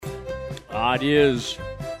It is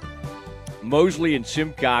Mosley and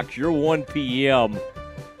Simcox, your 1 p.m.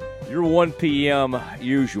 Your 1 p.m.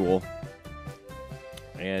 usual.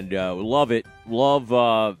 And love it.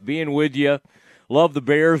 Love being with you. Love the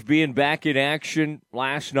Bears being back in action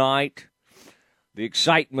last night. The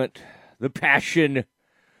excitement, the passion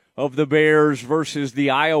of the Bears versus the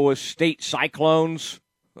Iowa State Cyclones.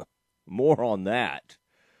 More on that.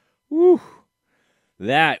 Whew.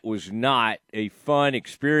 That was not a fun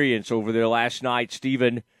experience over there last night,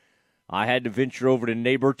 Stephen. I had to venture over to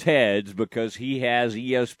neighbor Ted's because he has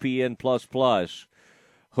ESPN++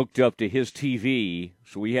 hooked up to his TV.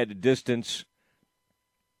 So we had to distance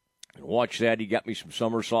and watch that. He got me some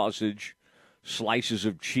summer sausage, slices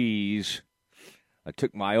of cheese. I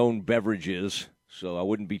took my own beverages so I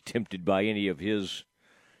wouldn't be tempted by any of his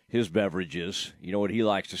beverages. You know what he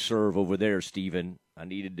likes to serve over there, Stephen. I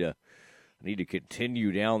need to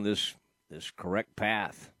continue down this correct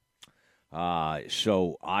path.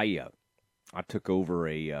 So I took over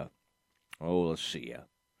a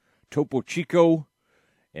Topo Chico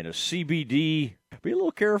and a CBD. Be a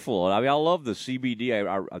little careful. I mean, I love the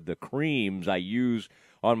CBD, the creams I use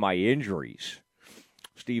on my injuries,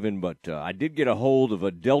 Stephen. But I did get a hold of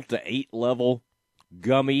a Delta 8 level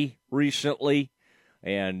gummy recently,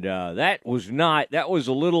 and that was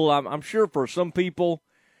a little. I'm sure for some people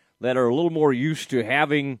that are a little more used to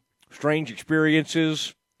having strange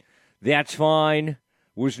experiences, that's fine.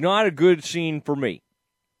 Was not a good scene for me.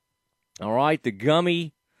 All right, the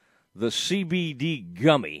CBD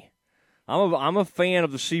gummy. I'm a fan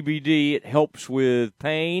of the CBD. It helps with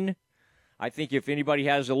pain. I think if anybody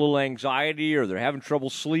has a little anxiety or they're having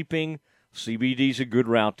trouble sleeping, CBD's a good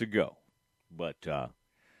route to go. But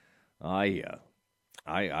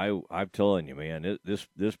I'm telling you, man, this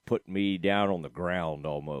put me down on the ground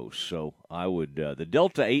almost. So I would the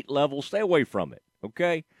Delta 8 level, stay away from it.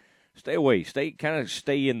 Okay, stay away. Stay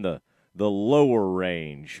in the lower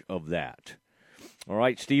range of that. All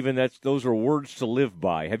right, Stephen. Those are words to live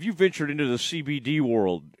by. Have you ventured into the CBD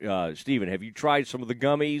world, Stephen? Have you tried some of the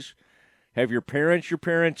gummies? Have your parents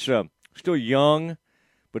still young,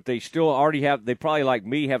 but they still already have? They probably like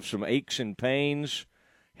me have some aches and pains.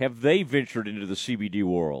 Have they ventured into the CBD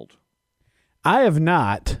world? I have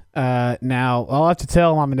not. Now, I'll have to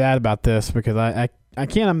tell Mom and Dad about this because I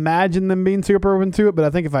can't imagine them being super open to it, but I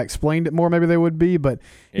think if I explained it more, maybe they would be. But,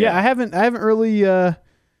 yeah I haven't really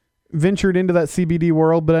ventured into that CBD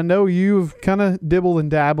world, but I know you've kind of dibbled and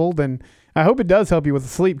dabbled, and I hope it does help you with the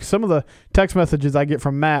sleep. Some of the text messages I get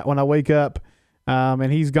from Matt when I wake up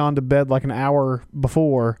and he's gone to bed like an hour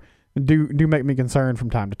before do make me concerned from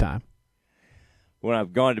time to time. When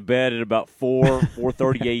I've gone to bed at about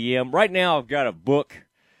 4:30 a.m. Right now I've got a book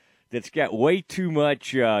that's got way too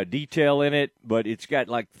much detail in it, but it's got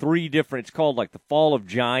like three different – it's called like The Fall of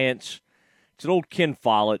Giants. It's an old Ken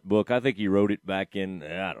Follett book. I think he wrote it back in,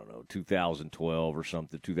 2012 or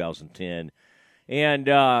something, 2010.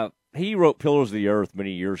 And he wrote Pillars of the Earth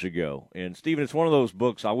many years ago. And, Stephen, it's one of those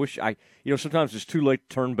books I wish sometimes it's too late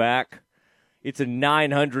to turn back. It's a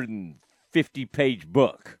 950-page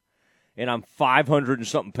book. And I'm 500 and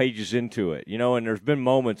something pages into it, and there's been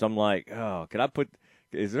moments I'm like, oh,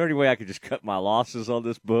 is there any way I could just cut my losses on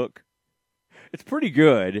this book? It's pretty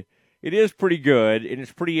good. It is pretty good, and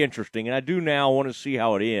it's pretty interesting, and I do now want to see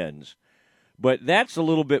how it ends. But that's a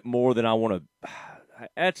little bit more than I want to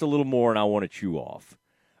chew off,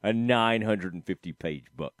 a 950-page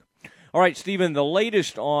book. All right, Stephen, the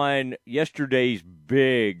latest on yesterday's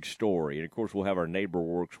big story, and, of course, we'll have our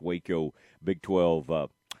NeighborWorks Waco Big 12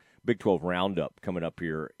 Roundup coming up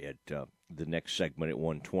here at the next segment at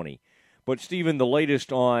 1:20. But, Stephen, the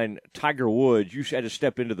latest on Tiger Woods, you had to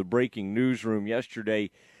step into the breaking newsroom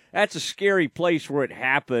yesterday. That's a scary place where it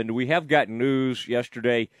happened. We have got news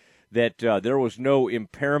yesterday that there was no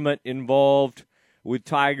impairment involved with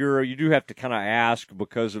Tiger. You do have to kind of ask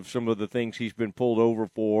because of some of the things he's been pulled over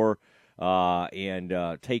for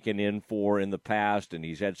and taken in for in the past, and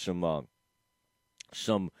he's had some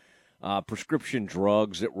prescription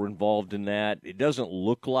drugs that were involved in that. It doesn't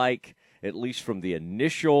look like, at least from the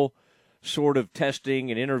initial sort of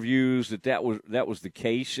testing and interviews, that was the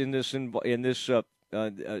case in this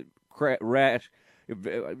crash.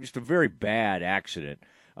 Just a very bad accident.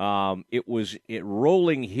 It was at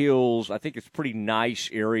Rolling Hills. I think it's a pretty nice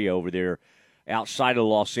area over there outside of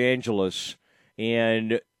Los Angeles.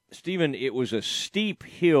 And, Stephen, it was a steep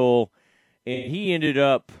hill, and he ended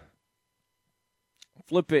up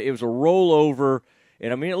flipping. It was a rollover,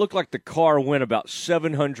 and, it looked like the car went about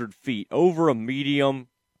 700 feet over a medium.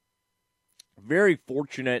 Very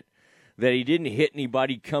fortunate that he didn't hit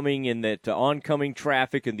anybody coming in that oncoming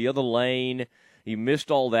traffic in the other lane. He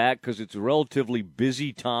missed all that because it's a relatively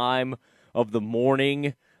busy time of the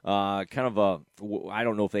morning. I don't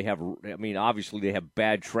know if they have, obviously they have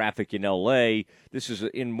bad traffic in L.A. This is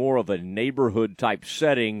in more of a neighborhood-type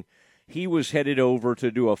setting. He was headed over to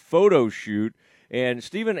do a photo shoot. And,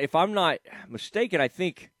 Stephen, if I'm not mistaken, I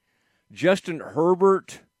think Justin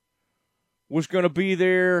Herbert was going to be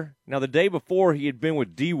there. Now, the day before, he had been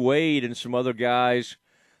with D. Wade and some other guys.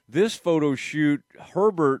 This photo shoot,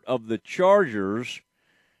 Herbert of the Chargers,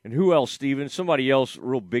 and who else, Stephen? Somebody else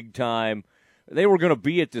real big time. They were going to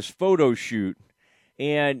be at this photo shoot,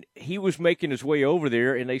 and he was making his way over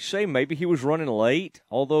there, and they say maybe he was running late,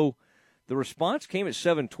 although the response came at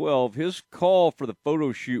 7:12. His call for the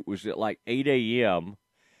photo shoot was at like 8 a.m.,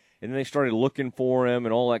 and then they started looking for him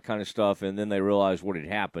and all that kind of stuff, and then they realized what had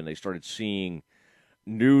happened. They started seeing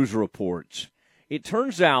news reports. It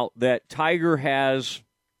turns out that Tiger has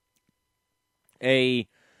a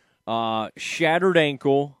shattered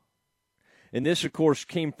ankle, and this, of course,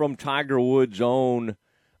 came from Tiger Woods' own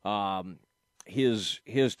his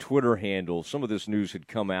Twitter handle. Some of this news had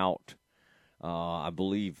come out, I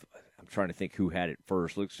believe. I'm trying to think who had it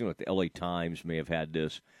first. Looks like the L.A. Times may have had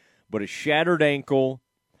this. But a shattered ankle,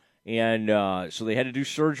 and so they had to do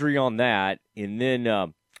surgery on that. And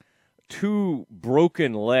then 2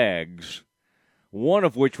 broken legs, one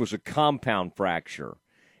of which was a compound fracture.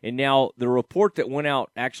 And now the report that went out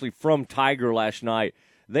actually from Tiger last night,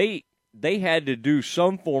 they had to do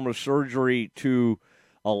some form of surgery to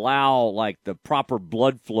allow like the proper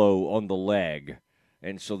blood flow on the leg.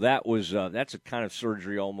 And so that was that's a kind of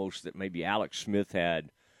surgery almost that maybe Alex Smith had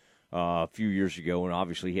a few years ago, and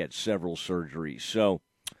obviously he had several surgeries. So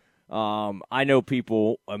I know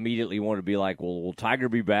people immediately want to be like, well, will Tiger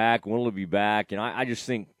be back? When will he be back? And I just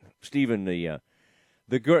think, Stephen, the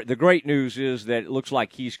great news is that it looks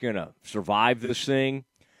like he's going to survive this thing.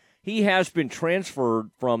 He has been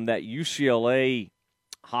transferred from that UCLA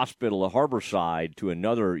hospital at Harborside to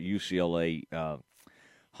another UCLA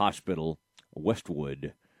hospital.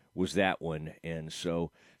 Westwood was that one. And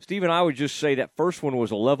so, Stephen, I would just say that first one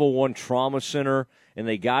was a level 1 trauma center, and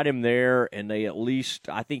they got him there, and they at least,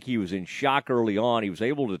 I think he was in shock early on. He was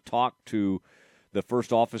able to talk to the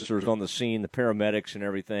first officers on the scene, the paramedics and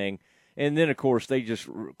everything. And then, of course, they just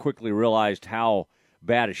quickly realized how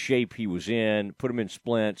bad a shape he was in, put him in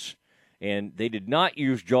splints, and they did not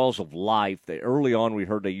use jaws of life. Early on, we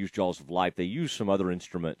heard they used jaws of life. They used some other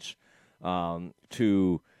instruments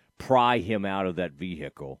to pry him out of that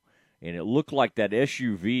vehicle. And it looked like that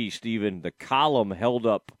SUV, Stephen, the column held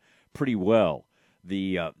up pretty well.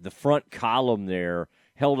 The front column there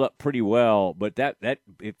held up pretty well, but that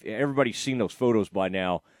if everybody's seen those photos by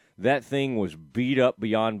now, that thing was beat up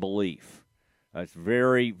beyond belief. It's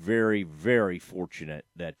very, very, very fortunate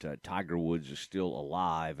that Tiger Woods is still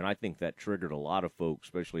alive, and I think that triggered a lot of folks,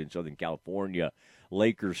 especially in Southern California,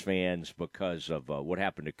 Lakers fans, because of what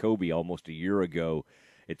happened to Kobe almost a year ago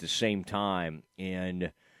at the same time.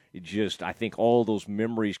 And it just, I think all those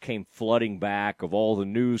memories came flooding back of all the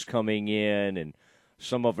news coming in, and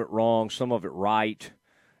some of it wrong, some of it right.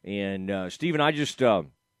 And, Stephen, I'm just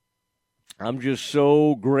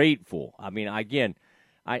so grateful. I mean, again,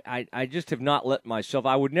 I just have not let myself –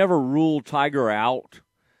 I would never rule Tiger out.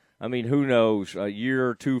 I mean, who knows? A year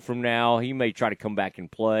or two from now, he may try to come back and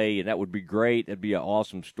play, and that would be great. That'd be an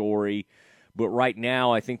awesome story. But right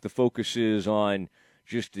now, I think the focus is on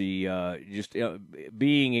just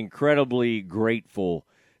being incredibly grateful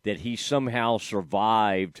that he somehow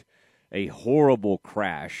survived a horrible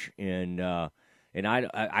crash. And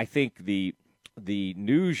I think the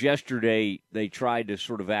news yesterday, they tried to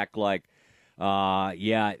sort of act like,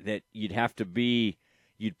 that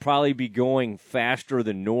you'd probably be going faster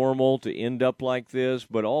than normal to end up like this.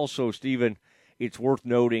 But also, Stephen, it's worth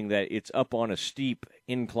noting that it's up on a steep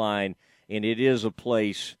incline, and it is a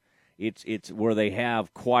place, it's where they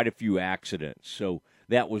have quite a few accidents. So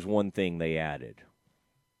that was one thing they added.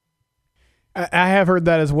 I have heard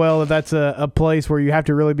that as well, that's a place where you have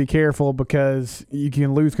to really be careful because you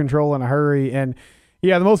can lose control in a hurry. And,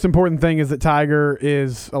 yeah, the most important thing is that Tiger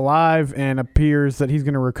is alive and appears that he's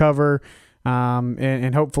going to recover,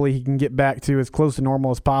 and hopefully he can get back to as close to normal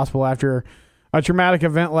as possible after a traumatic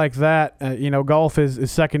event like that. Golf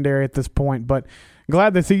is secondary at this point, but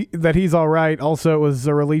glad that he's all right. Also, it was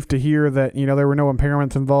a relief to hear that, there were no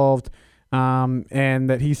impairments involved, and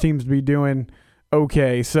that he seems to be doing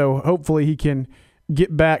okay. So hopefully he can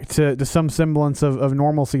get back to some semblance of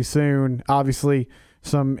normalcy soon. Obviously,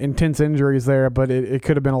 some intense injuries there, but it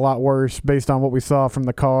could have been a lot worse based on what we saw from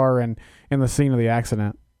the car and the scene of the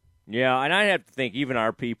accident. Yeah, and I have to think, even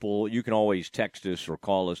our people, you can always text us or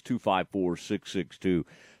call us, 254-662-63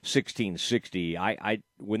 1660. I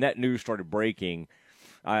when that news started breaking,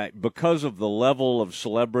 because of the level of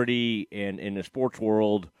celebrity in the sports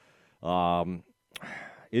world,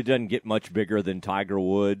 it doesn't get much bigger than Tiger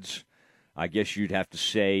Woods. I guess you'd have to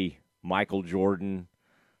say Michael Jordan.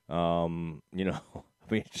 I mean,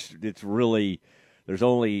 it's really, there's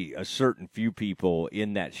only a certain few people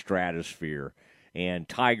in that stratosphere, and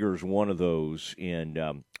Tiger's one of those.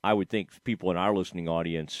 And I would think people in our listening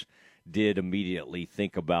audience did immediately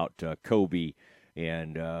think about Kobe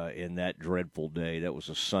and in that dreadful day. That was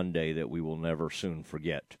a Sunday that we will never soon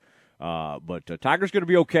forget. But Tiger's going to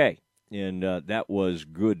be okay, and that was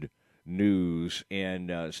good news.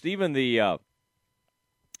 And, Stephen, the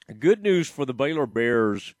good news for the Baylor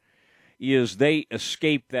Bears is they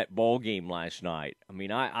escaped that ball game last night. I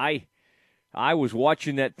mean, I was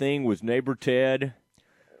watching that thing with neighbor Ted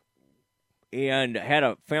and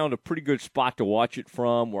found a pretty good spot to watch it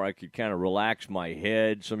from where I could kind of relax my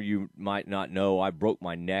head. Some of you might not know I broke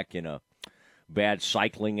my neck in a bad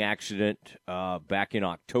cycling accident back in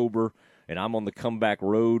October, and I'm on the comeback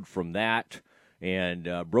road from that. And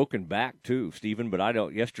broken back too, Stephen.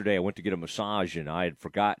 But yesterday I went to get a massage and I had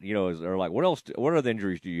forgotten. They're like, "What else? What other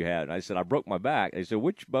injuries do you have?" And I said, "I broke my back." They said,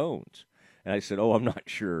 "Which bones?" And I said, "Oh, I'm not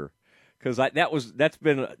sure," because that's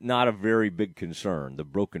been not a very big concern. The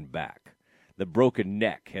broken back, the broken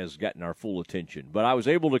neck has gotten our full attention. But I was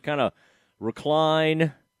able to kind of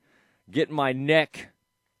recline, get my neck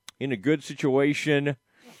in a good situation,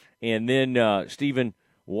 and then Stephen,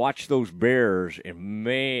 watch those Bears. And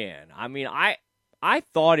man, I mean, I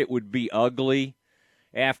thought it would be ugly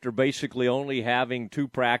after basically only having 2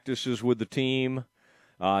 practices with the team.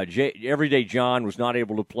 Everyday John was not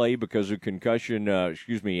able to play because of concussion,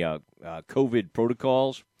 COVID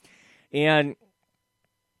protocols. And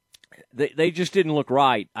they just didn't look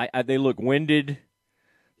right. They looked winded.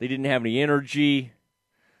 They didn't have any energy.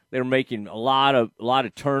 They were making a lot of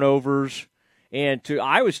turnovers. And to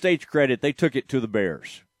Iowa State's credit, they took it to the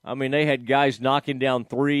Bears. I mean, they had guys knocking down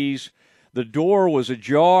threes. The door was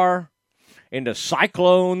ajar, and the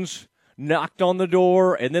Cyclones knocked on the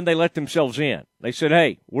door, and then they let themselves in. They said,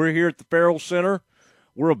 "Hey, we're here at the Farrell Center.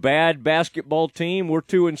 We're a bad basketball team. We're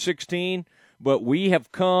 2-16, but we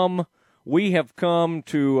have come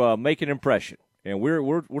to make an impression, and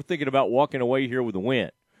we're thinking about walking away here with a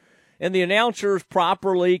win." And the announcers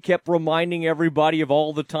properly kept reminding everybody of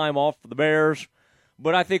all the time off for the Bears.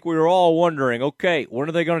 But I think we were all wondering, okay, when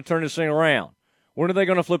are they going to turn this thing around? When are they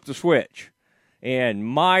going to flip the switch? And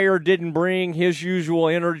Meyer didn't bring his usual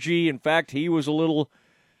energy. In fact, he was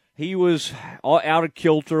out of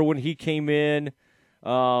kilter when he came in.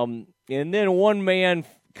 And then one man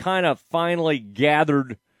kind of finally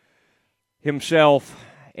gathered himself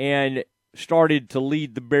and started to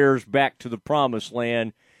lead the Bears back to the promised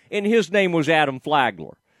land. And his name was Adam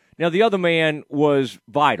Flagler. Now, the other man was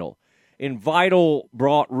Vital. And Vital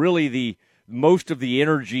brought really the most of the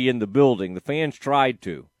energy in the building. The fans tried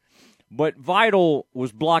to. But Vital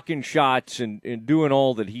was blocking shots and doing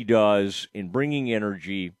all that he does in bringing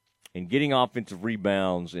energy and getting offensive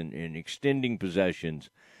rebounds and extending possessions.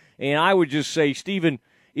 And I would just say, Stephen,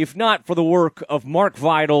 if not for the work of Mark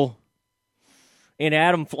Vital and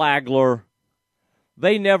Adam Flagler,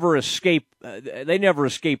 they never escaped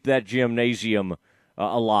that gymnasium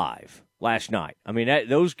alive last night. I mean,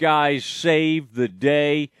 those guys saved the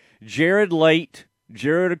day. Jared,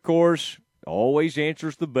 of course, always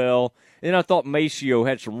answers the bell. And I thought Maceo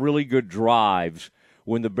had some really good drives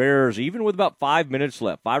when the Bears, even with about 5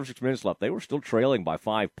 or 6 minutes left, they were still trailing by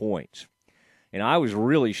 5 points. And I was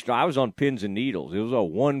on pins and needles. It was a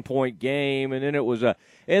 1-point game,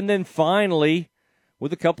 and then finally,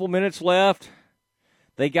 with a couple minutes left,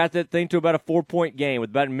 they got that thing to about a 4-point game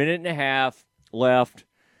with about a minute and a half left,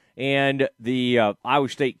 and the Iowa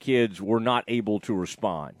State kids were not able to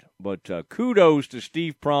respond. But kudos to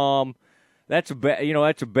Steve Prohm. That's a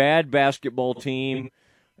bad basketball team,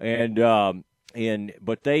 but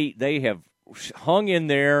they have hung in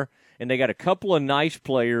there, and they got a couple of nice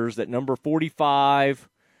players. That number 45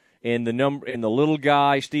 and the little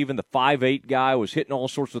guy, Stephen, the 5'8" guy, was hitting all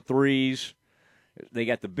sorts of threes. They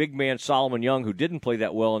got the big man Solomon Young, who didn't play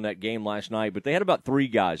that well in that game last night, but they had about 3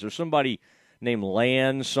 guys. There's somebody named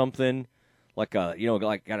Lands something, got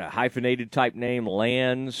a hyphenated type name,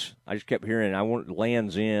 Lands. I just kept hearing, I want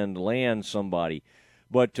Lands somebody.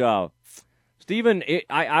 But Stephen,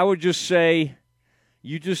 I would just say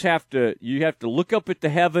you have to look up at the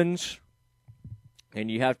heavens,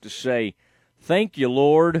 and you have to say, thank you,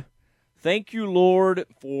 Lord. Thank you, Lord,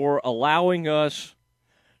 for allowing us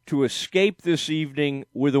to escape this evening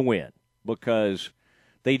with a win, because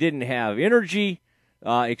they didn't have energy,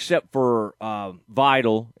 except for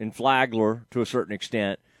Vidal and Flagler to a certain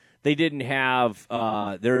extent. They didn't have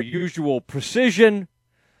their usual precision.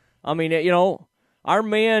 I mean, our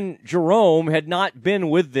man Jerome had not been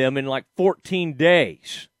with them in like 14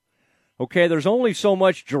 days. Okay, there's only so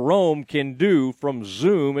much Jerome can do from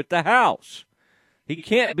Zoom at the house. He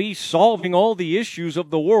can't be solving all the issues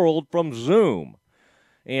of the world from Zoom.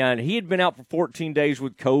 And he had been out for 14 days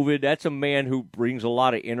with COVID. That's a man who brings a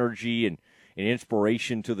lot of energy and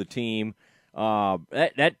inspiration to the team.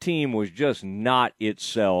 That team was just not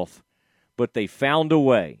itself, but they found a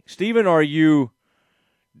way. Stephen,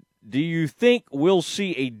 do you think we'll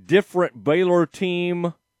see a different Baylor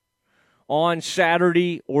team on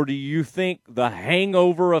Saturday, or do you think the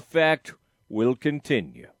hangover effect will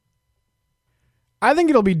continue? I think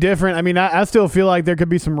it'll be different. I mean, I still feel like there could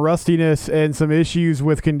be some rustiness and some issues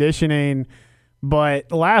with conditioning,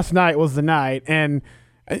 but last night was the night, and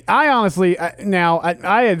I honestly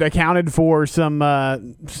I had accounted for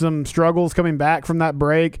some struggles coming back from that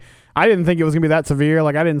break. I didn't think it was going to be that severe.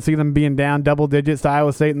 Like, I didn't see them being down double digits to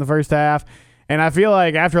Iowa State in the first half, and I feel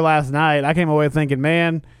like after last night, I came away thinking,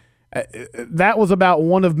 man, that was about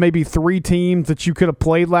one of maybe 3 teams that you could have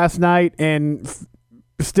played last night and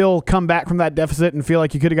still come back from that deficit and feel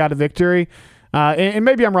like you could have got a victory. And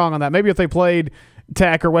maybe I'm wrong on that. Maybe if they played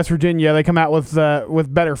Tech or West Virginia, they come out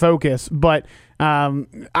with better focus. But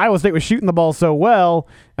Iowa State was shooting the ball so well.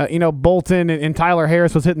 Bolton and Tyler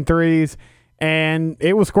Harris was hitting threes, and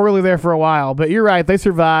it was squirrely there for a while. But you're right, they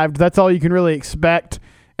survived. That's all you can really expect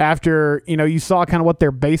after you saw kind of what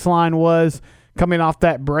their baseline was coming off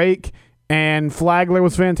that break. And Flagler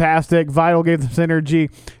was fantastic. Vidal gave them synergy.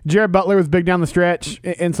 Jared Butler was big down the stretch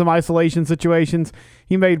in some isolation situations.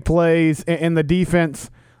 He made plays, and the defense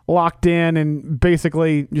locked in and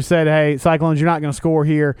basically just said, hey, Cyclones, you're not going to score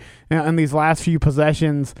here in these last few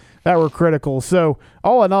possessions that were critical. So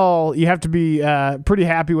all in all, you have to be pretty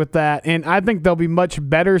happy with that. And I think they'll be much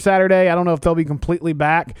better Saturday. I don't know if they'll be completely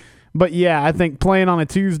back. But, yeah, I think playing on a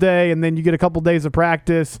Tuesday and then you get a couple days of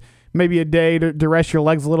practice, maybe a day to rest your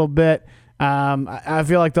legs a little bit. I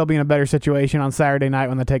feel like they'll be in a better situation on Saturday night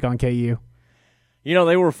when they take on KU.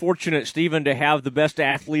 They were fortunate, Stephen, to have the best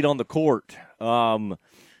athlete on the court.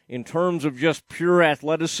 In terms of just pure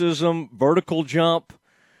athleticism, vertical jump,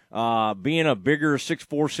 being a bigger 6'4",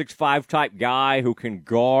 6'5" type guy who can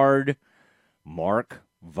guard Mark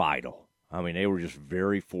Vidal. I mean, they were just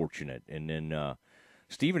very fortunate. And then,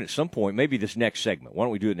 Stephen, at some point, maybe this next segment, why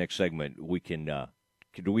don't we do the next segment? We can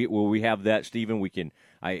will we have that, Stephen? We can.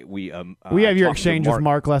 We have your exchange with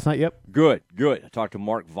Mark last night. Yep. Good. I talked to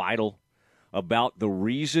Mark Vidal about the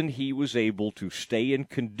reason he was able to stay in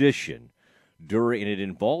condition and it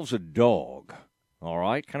involves a dog. All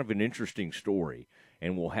right, kind of an interesting story,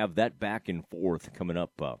 and we'll have that back and forth coming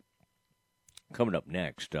up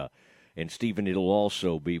next. And Stephen, it'll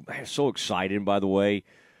also be so exciting. By the way,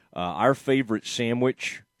 our favorite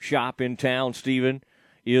sandwich shop in town, Stephen,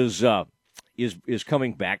 is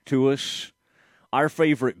coming back to us. Our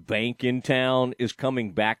favorite bank in town is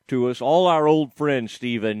coming back to us. All our old friends,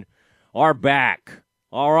 Stephen, are back.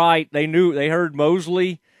 All right, they heard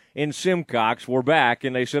Mosley and Simcox were back,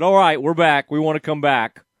 and they said, all right, we're back. We want to come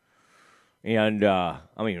back. And,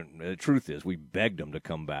 the truth is we begged them to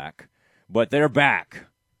come back. But they're back,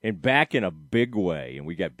 and back in a big way. And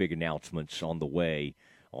we got big announcements on the way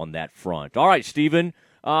on that front. All right, Stephen,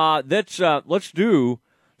 let's do,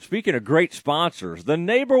 speaking of great sponsors, the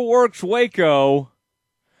NeighborWorks Waco,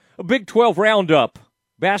 a Big 12 Roundup,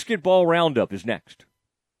 basketball roundup is next.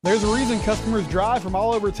 There's a reason customers drive from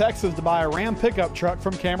all over Texas to buy a Ram pickup truck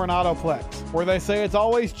from Cameron Autoplex, where they say it's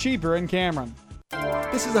always cheaper in Cameron.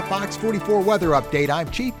 This is a Fox 44 weather update. I'm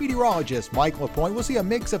Chief Meteorologist Mike LaPointe. We'll see a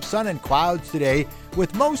mix of sun and clouds today,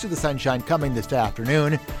 with most of the sunshine coming this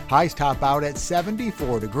afternoon. Highs top out at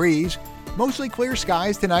 74 degrees. Mostly clear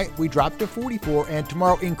skies tonight. We drop to 44, and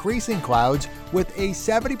tomorrow increasing clouds with a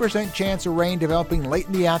 70% chance of rain developing late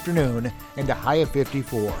in the afternoon and a high of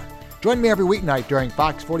 54. Join me every weeknight during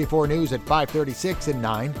Fox 44 News at 5:36 and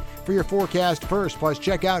 9 for your forecast first. Plus,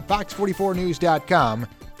 check out fox44news.com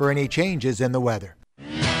for any changes in the weather.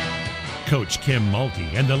 Coach Kim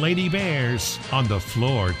Mulkey and the Lady Bears on the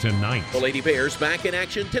floor tonight. The Lady Bears back in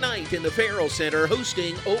action tonight in the Farrell Center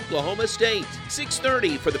hosting Oklahoma State.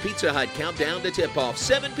 6:30 for the Pizza Hut countdown to tip-off.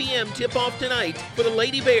 7 p.m. tip-off tonight for the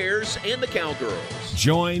Lady Bears and the Cowgirls.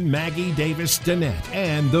 Join Maggie Davis-Danette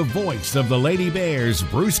and the voice of the Lady Bears,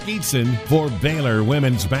 Bruce Geetson, for Baylor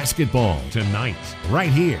women's basketball tonight,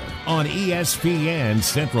 right here on ESPN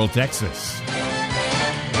Central Texas.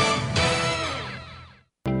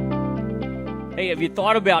 Hey, have you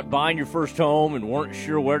thought about buying your first home and weren't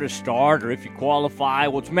sure where to start or if you qualify?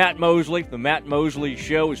 Well, it's Matt Mosley, the Matt Mosley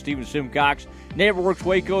Show with Stephen Simcox. NeighborWorks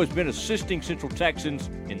Waco has been assisting Central Texans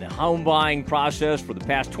in the home buying process for the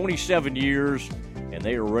past 27 years, and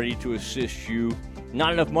they are ready to assist you.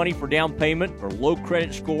 Not enough money for down payment or low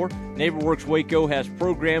credit score? NeighborWorks Waco has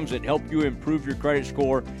programs that help you improve your credit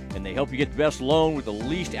score, and they help you get the best loan with the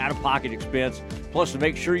least out-of-pocket expense. Plus, to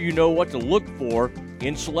make sure you know what to look for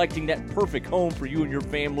in selecting that perfect home for you and your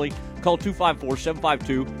family, call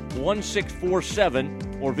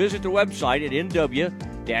 254-752-1647 or visit their website at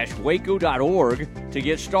nw-waco.org to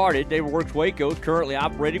get started. NeighborWorks Waco is currently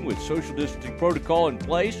operating with social distancing protocol in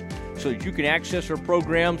place so that you can access their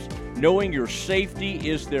programs knowing your safety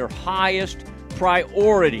is their highest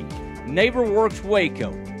priority. NeighborWorks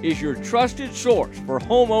Waco is your trusted source for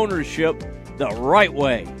home ownership the right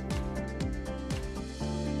way.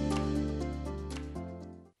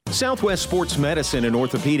 Southwest Sports Medicine and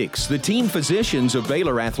Orthopedics, the team physicians of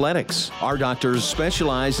Baylor Athletics. Our doctors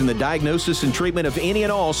specialize in the diagnosis and treatment of any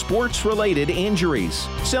and all sports-related injuries.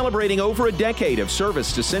 Celebrating over a decade of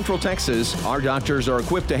service to Central Texas, our doctors are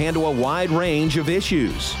equipped to handle a wide range of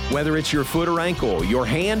issues. Whether it's your foot or ankle, your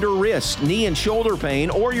hand or wrist, knee and shoulder pain,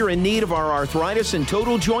 or you're in need of our arthritis and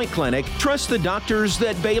total joint clinic, trust the doctors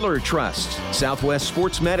that Baylor trusts. Southwest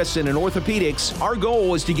Sports Medicine and Orthopedics, our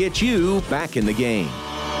goal is to get you back in the game.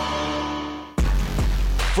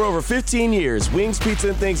 For over 15 years, Wings Pizza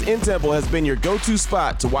and Things in Temple has been your go-to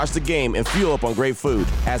spot to watch the game and fuel up on great food.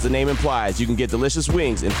 As the name implies, you can get delicious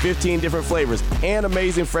wings in 15 different flavors and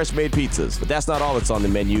amazing fresh-made pizzas. But that's not all that's on the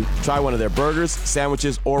menu. Try one of their burgers,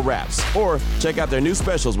 sandwiches, or wraps. Or check out their new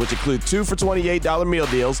specials, which include 2 for $28 meal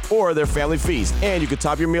deals or their family feast. And you can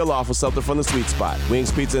top your meal off with something from the sweet spot. Wings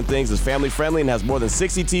Pizza and Things is family-friendly and has more than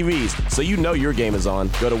 60 TVs, so you know your game is on.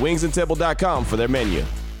 Go to wingsandtemple.com for their menu.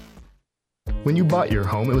 When you bought your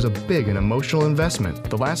home, it was a big and emotional investment.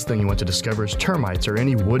 The last thing you want to discover is termites or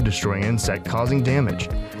any wood-destroying insect causing damage.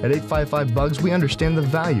 At 855 Bugs, we understand the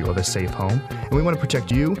value of a safe home, and we want to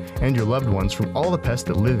protect you and your loved ones from all the pests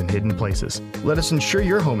that live in hidden places. Let us ensure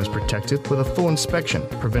your home is protected with a full inspection,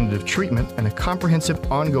 preventative treatment, and a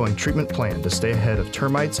comprehensive ongoing treatment plan to stay ahead of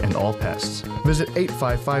termites and all pests. Visit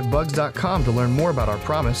 855bugs.com to learn more about our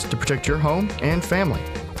promise to protect your home and family.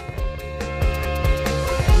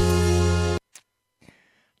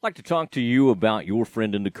 I'd like to talk to you about your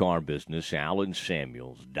friend in the car business, Alan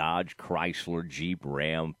Samuels, Dodge, Chrysler, Jeep,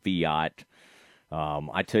 Ram, Fiat.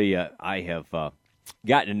 I tell you, I have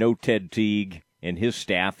gotten to know Ted Teague and his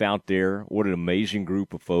staff out there. What an amazing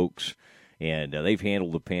group of folks. And they've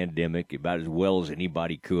handled the pandemic about as well as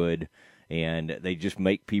anybody could. And they just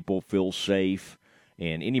make people feel safe.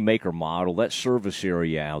 And any maker model, that service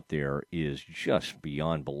area out there is just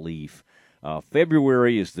beyond belief.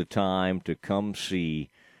 February is the time to come see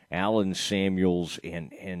Alan Samuels,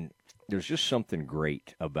 and there's just something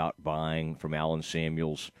great about buying from Alan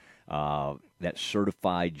Samuels. That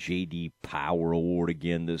certified J.D. Power Award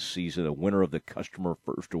again this season, a winner of the Customer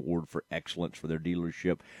First Award for Excellence for their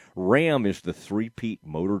dealership. Ram is the three-peat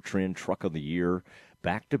Motor Trend Truck of the Year,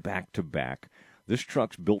 back to back to back. This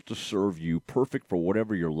truck's built to serve you, perfect for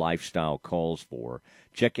whatever your lifestyle calls for.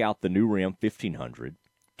 Check out the new Ram 1500,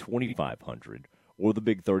 2500, or the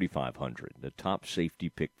big 3500, the top safety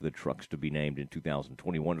pick for the trucks to be named in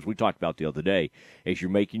 2021. As we talked about the other day, as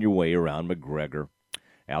you're making your way around McGregor,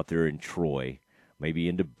 out there in Troy, maybe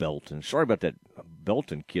into Belton. Sorry about that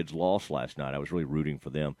Belton kids lost last night. I was really rooting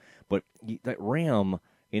for them. But that Ram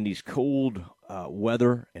in these cold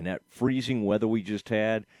weather and that freezing weather we just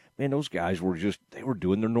had, man, those guys were they were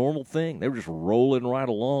doing their normal thing. They were just rolling right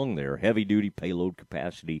along there. Heavy-duty payload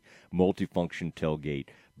capacity, multifunction tailgate,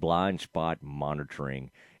 blind spot monitoring,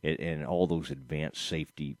 and all those advanced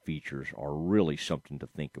safety features are really something to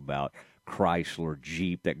think about. Chrysler,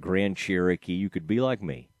 Jeep, that Grand Cherokee, you could be like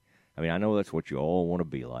me. I mean, I know that's what you all want to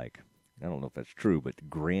be like. I don't know if that's true, but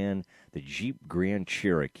the Jeep Grand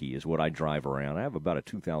Cherokee is what I drive around. I have about a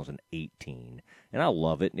 2018, and I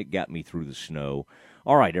love it, and it got me through the snow.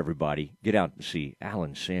 All right, everybody, get out and see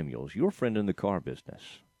Alan Samuels, your friend in the car business.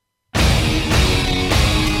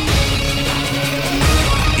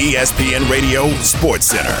 ESPN Radio Sports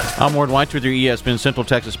Center. I'm Ward White with your ESPN Central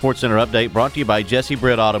Texas Sports Center update, brought to you by Jesse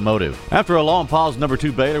Britt Automotive. After a long pause, number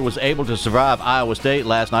 2 Baylor was able to survive Iowa State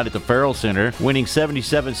last night at the Farrell Center, winning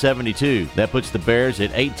 77-72. That puts the Bears at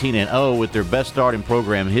 18-0 with their best start in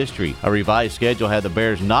program history. A revised schedule had the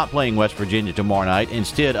Bears not playing West Virginia tomorrow night.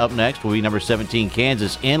 Instead, up next will be number 17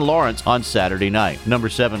 Kansas in Lawrence on Saturday night. Number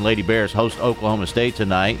 7 Lady Bears host Oklahoma State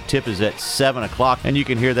tonight. Tip is at 7 o'clock, and you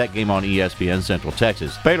can hear that game on ESPN Central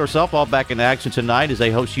Texas. Baylor softball back in action tonight as they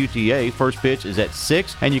host UTA. First pitch is at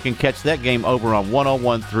 6, and you can catch that game over on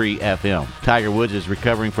 101.3 FM. Tiger Woods is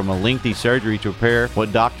recovering from a lengthy surgery to repair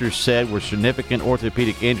what doctors said were significant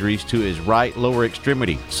orthopedic injuries to his right lower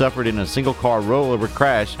extremity. Suffered in a single-car rollover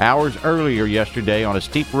crash hours earlier yesterday on a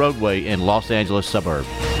steep roadway in Los Angeles suburb.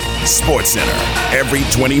 Sports Center, every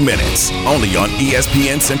 20 minutes, only on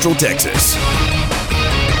ESPN Central Texas.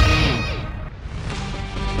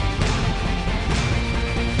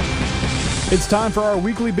 It's time for our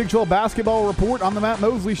weekly Big 12 basketball report on the Matt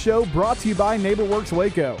Mosley Show, brought to you by NeighborWorks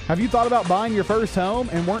Waco. Have you thought about buying your first home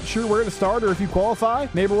and weren't sure where to start or if you qualify?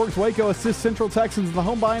 NeighborWorks Waco assists Central Texans in the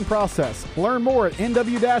home buying process. Learn more at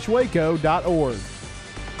nw-waco.org.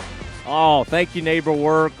 Oh, thank you,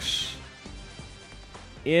 NeighborWorks.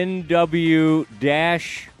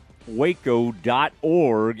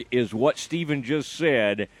 nw-waco.org is what Steven just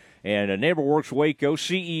said. And NeighborWorks Waco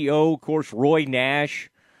CEO, of course, Roy Nash.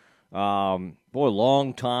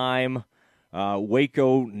 Long time,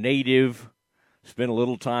 Waco native, spent a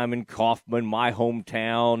little time in Kaufman, my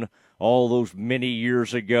hometown, all those many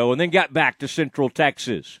years ago, and then got back to Central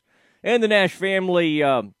Texas. And the Nash family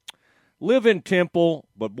live in Temple,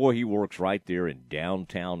 but boy, he works right there in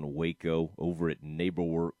downtown Waco over at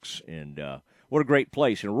NeighborWorks, and what a great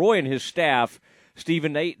place. And Roy and his staff,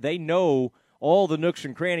 Stephen, they know all the nooks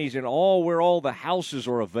and crannies and where all the houses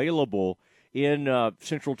are available in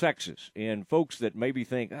Central Texas. And folks that maybe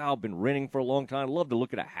think, I've been renting for a long time, love to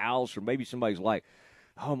look at a house, or maybe somebody's like,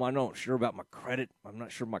 I'm not sure about my credit. I'm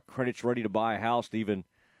not sure my credit's ready to buy a house. Even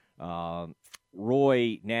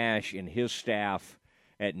Roy Nash and his staff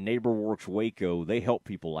at NeighborWorks Waco, they help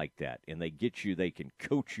people like that. And they can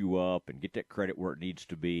coach you up and get that credit where it needs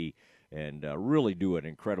to be and really do an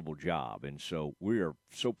incredible job. And so we are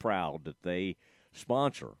so proud that they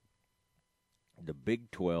sponsor the Big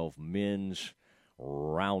 12 Men's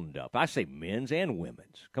Roundup. I say men's and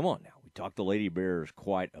women's. Come on now. We talked to Lady Bears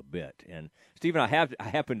quite a bit. And, Stephen, I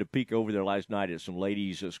happened to peek over there last night at some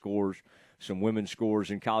ladies' scores, some women's scores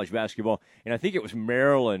in college basketball, and I think it was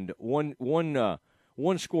Maryland. One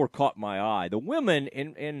score caught my eye. The women,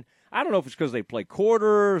 and I don't know if it's because they play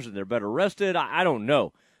quarters and they're better rested. I don't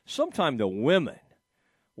know. Sometimes the women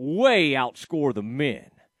way outscore the men.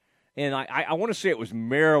 And I want to say it was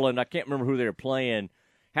Maryland. I can't remember who they were playing.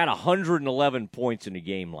 Had 111 points in the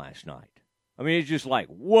game last night. I mean, it's just like,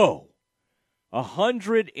 whoa,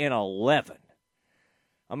 111.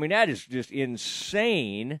 I mean, that is just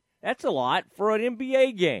insane. That's a lot for an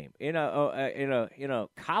NBA game. In a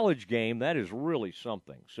college game, that is really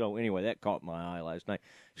something. So anyway, that caught my eye last night.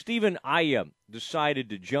 Stephen, I decided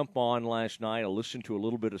to jump on last night. I listened to a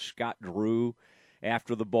little bit of Scott Drew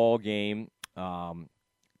after the ball game.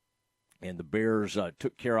 And the Bears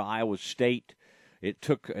took care of Iowa State. It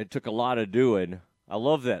took a lot of doing. I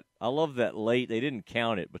love that late. They didn't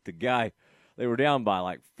count it, but the guy, they were down by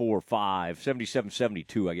like 4 or 5,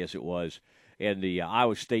 77-72, I guess it was. And the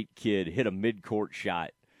Iowa State kid hit a mid-court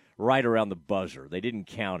shot right around the buzzer. They didn't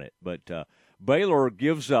count it, but Baylor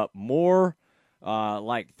gives up more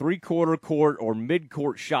like three-quarter court or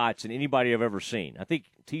mid-court shots than anybody I've ever seen. I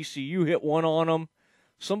think TCU hit one on them.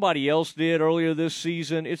 Somebody else did earlier this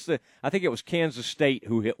season. I think it was Kansas State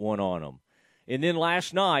who hit one on them. And then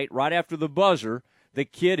last night, right after the buzzer, the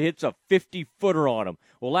kid hits a 50-footer on him.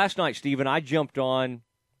 Well, last night, Stephen, I jumped on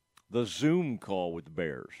the Zoom call with the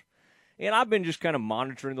Bears. And I've been just kind of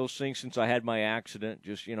monitoring those things since I had my accident.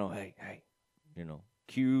 Just, hey,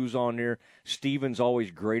 cues on there. Steven's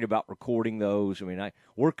always great about recording those. I mean,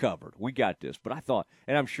 we're covered. We got this. But I thought,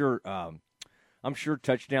 and I'm sure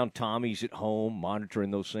Touchdown Tommy's at home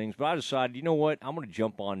monitoring those things. But I decided, you know what? I'm going to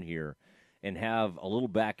jump on here and have a little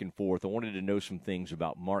back and forth. I wanted to know some things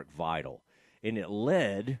about Mark Vidal. And it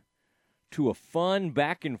led to a fun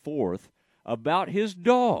back and forth about his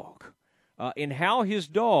dog and how his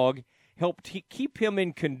dog helped keep him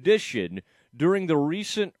in condition during the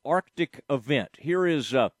recent Arctic event. Here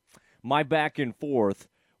is my back and forth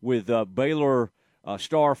with Baylor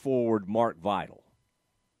star forward Mark Vidal.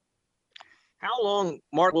 How long,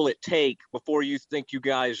 Mark, will it take before you think you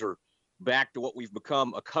guys are back to what we've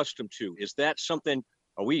become accustomed to? Is that something,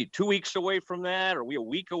 are we 2 weeks away from that? Are we a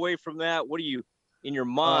week away from that? What do you, in your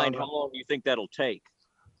mind, how long do you think that'll take?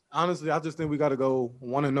 Honestly, I just think we got to go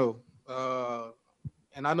 1-0.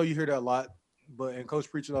 And I know you hear that a lot, and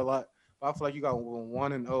Coach preaches a lot. But I feel like you got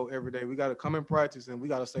 1-0 every day. We got to come in practice, and we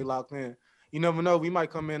got to stay locked in. You never know. We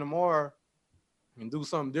might come in tomorrow and do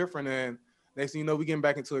something different, and next thing you know, we getting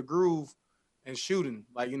back into a groove and shooting.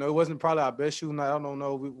 Like, it wasn't probably our best shooting. I don't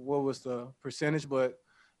know what was the percentage, but,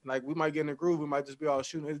 like, we might get in a groove. We might just be all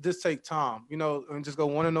shooting. It just take time, and just go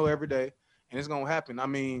 1-0 every day and it's gonna happen. I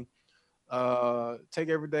mean, take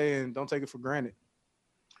every day and don't take it for granted.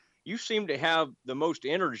 You seem to have the most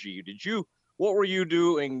energy. What were you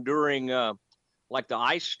doing during like the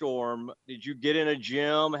ice storm? Did you get in a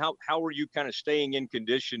gym? How were you kind of staying in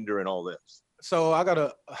condition during all this? So I got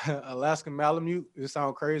a Alaskan Malamute. It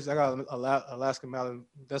sounds crazy. I got an Alaskan Malamute.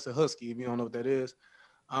 That's a husky, if you don't know what that is.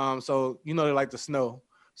 So they like the snow.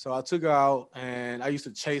 So I took her out and I used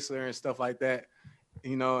to chase her and stuff like that,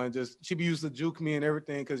 and just she used to juke me and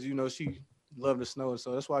everything because she loved the snow.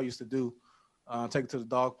 So that's what I used to do. Take her to the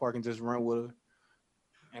dog park and just run with her.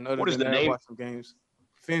 And other than that, watch some games.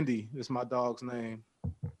 Fendi is my dog's name.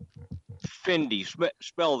 Fendi,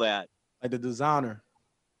 spell that. Like the designer.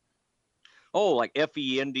 Oh, like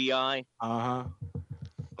Fendi? Uh-huh.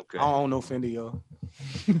 Okay. I don't know Fendi, yo.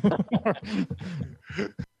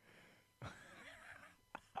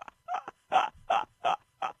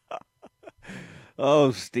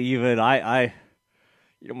 Oh, Steven, my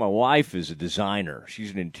wife is a designer.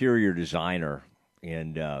 She's an interior designer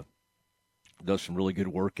and does some really good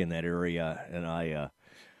work in that area. And I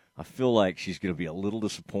feel like she's going to be a little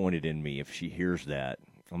disappointed in me if she hears that.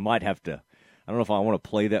 I might have to. I don't know if I want to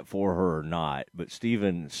play that for her or not. But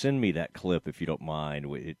Steven, send me that clip if you don't mind.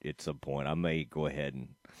 At some point, I may go ahead and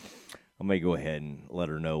let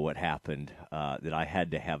her know what happened. That I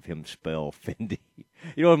had to have him spell Fendi.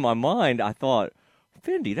 In my mind, I thought,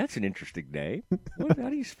 Fendi, that's an interesting name. How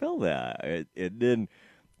do you spell that? And then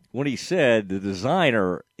when he said the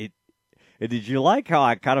designer, did you like how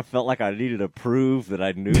I kind of felt like I needed to prove that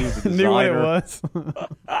I knew the designer? Knew what it was.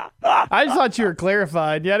 I just thought you were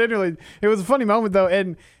clarified. Yeah, I didn't really. It was a funny moment though,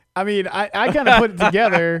 and I mean, I kind of put it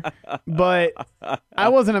together, but I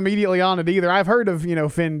wasn't immediately on it either. I've heard of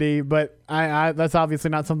Fendi, but I that's obviously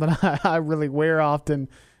not something I really wear often.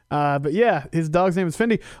 But yeah, his dog's name is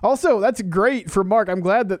Fendi. Also, that's great for Mark. I'm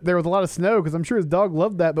glad that there was a lot of snow because I'm sure his dog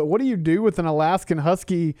loved that. But what do you do with an Alaskan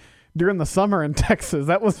Husky during the summer in Texas?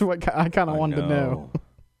 That was what I kind of wanted to know.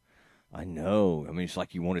 I know. I mean, it's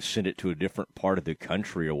like you want to send it to a different part of the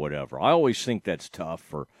country or whatever. I always think that's tough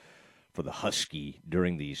for the Husky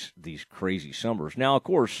during these crazy summers. Now, of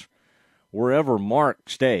course, wherever Mark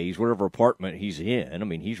stays, whatever apartment he's in, I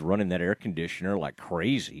mean, he's running that air conditioner like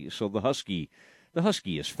crazy. So the Husky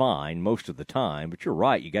is fine most of the time. But you're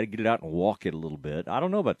right. You got to get it out and walk it a little bit. I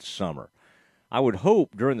don't know about the summer. I would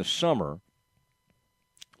hope during the summer,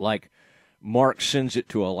 like Mark sends it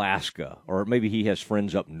to Alaska, or maybe he has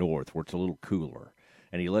friends up north where it's a little cooler,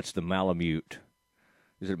 and he lets the Malamute.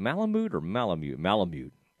 Is it Malamute or Malamute?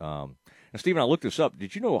 Malamute. And Stephen, I looked this up.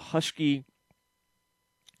 Did you know a Husky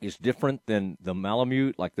is different than the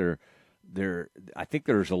Malamute? Like I think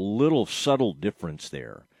there's a little subtle difference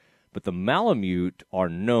there. But the Malamute are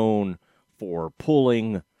known for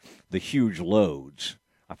pulling the huge loads.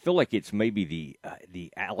 I feel like it's maybe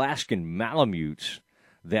the Alaskan Malamutes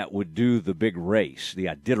that would do the big race, the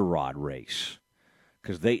Iditarod race,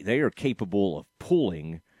 because they are capable of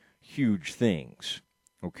pulling huge things.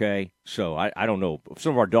 Okay? So I don't know.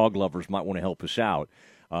 Some of our dog lovers might want to help us out.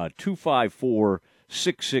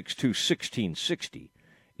 254-662-1660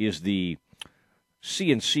 is the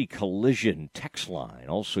CNC Collision text line.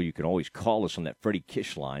 Also, you can always call us on that Freddie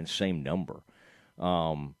Kish line, same number.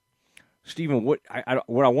 Stephen, what I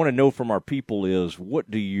want to know from our people is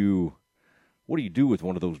what do you do with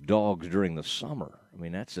one of those dogs during the summer? I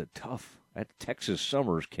mean, that Texas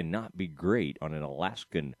summers cannot be great on an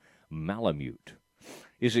Alaskan Malamute.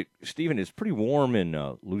 Is it, Stephen? It's pretty warm in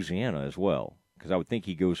Louisiana as well, because I would think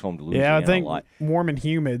he goes home to Louisiana. Yeah, I think a lot. Warm and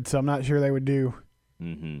humid, so I'm not sure they would do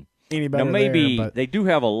any better. Now maybe there, but they do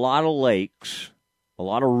have a lot of lakes, a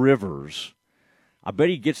lot of rivers. I bet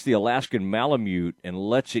he gets the Alaskan Malamute and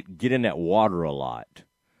lets it get in that water a lot.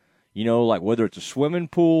 Like whether it's a swimming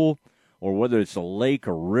pool or whether it's a lake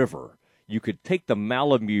or river, you could take the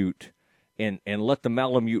Malamute and let the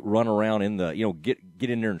Malamute run around in the, get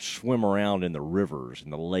in there and swim around in the rivers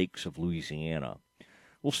and the lakes of Louisiana.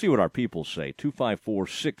 We'll see what our people say.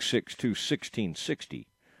 254-662-1660,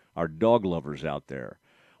 our dog lovers out there.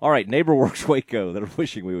 All right, NeighborWorks Waco, they're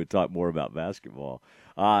wishing we would talk more about basketball.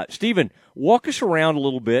 Stephen, walk us around a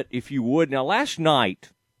little bit, if you would. Now, last night,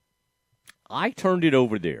 I turned it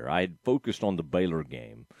over there. I had focused on the Baylor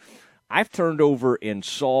game. I've turned over and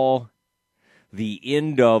saw the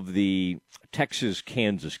end of the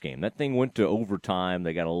Texas-Kansas game. That thing went to overtime.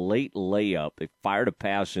 They got a late layup. They fired a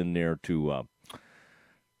pass in there to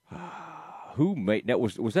who made that?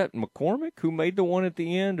 Was that McCormick who made the one at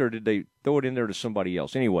the end, or did they throw it in there to somebody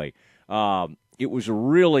else? Anyway, it was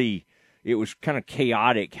kind of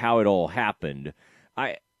chaotic how it all happened.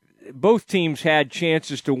 Both teams had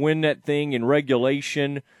chances to win that thing in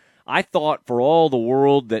regulation. I thought for all the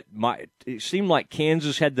world that it seemed like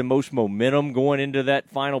Kansas had the most momentum going into that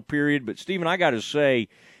final period. But, Stephen, I got to say,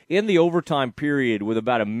 in the overtime period with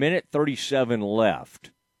about 1:37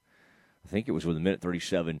 left, I think it was with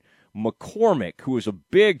 1:37, McCormick, who was a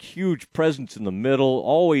big, huge presence in the middle,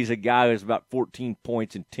 always a guy who has about 14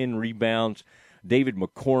 points and 10 rebounds, David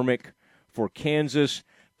McCormick for Kansas,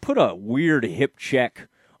 put a weird hip check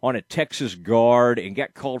on a Texas guard and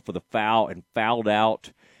got called for the foul and fouled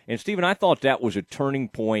out. And, Stephen, I thought that was a turning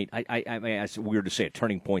point. I mean, it's weird to say a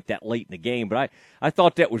turning point that late in the game, but I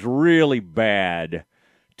thought that was really bad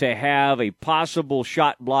to have a possible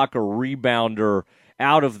shot blocker rebounder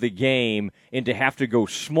out of the game and to have to go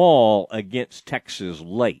small against Texas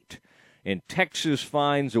late. And Texas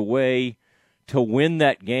finds a way to win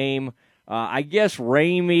that game. I guess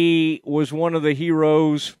Ramey was one of the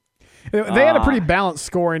heroes. They had a pretty balanced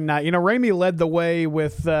scoring night. You know, Ramey led the way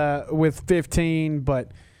with 15,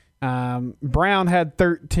 but Brown had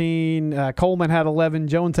 13, Coleman had 11,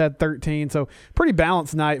 Jones had 13. So pretty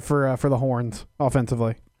balanced night for the Horns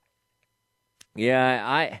offensively.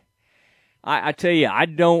 Yeah, I tell you, I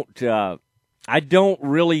don't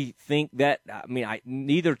really think that. I mean,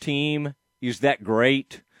 neither team is that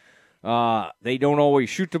great. They don't always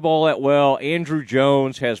shoot the ball that well. Andrew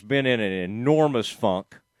Jones has been in an enormous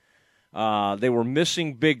funk. They were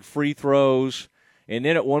missing big free throws, and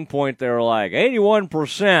then at one point they were like,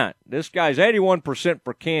 81%. This guy's 81%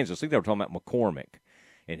 for Kansas. I think they were talking about McCormick.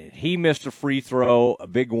 And he missed a free throw, a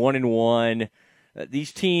big 1-and-1.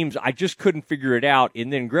 These teams, I just couldn't figure it out.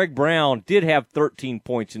 And then Greg Brown did have 13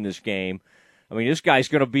 points in this game. I mean, this guy's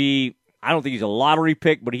going to be, I don't think he's a lottery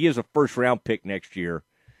pick, but he is a first-round pick next year.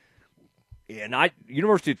 And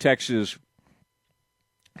University of Texas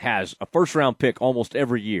has a first-round pick almost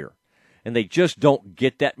every year, and they just don't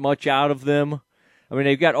get that much out of them. I mean,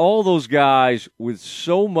 they've got all those guys with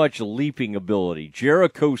so much leaping ability.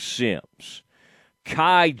 Jericho Sims,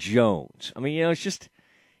 Kai Jones. I mean, you know, it's just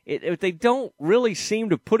they don't really seem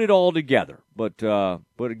to put it all together. But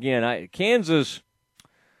again, Kansas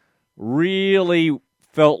really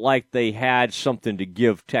felt like they had something to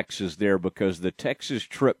give Texas there, because the Texas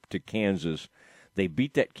trip to Kansas, they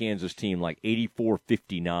beat that Kansas team like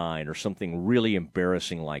 84-59 or something really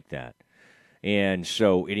embarrassing like that. And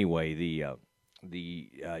so anyway, the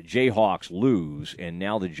Jayhawks lose, and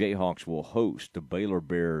now the Jayhawks will host the Baylor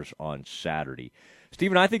Bears on Saturday.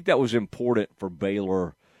 Stephen, I think that was important for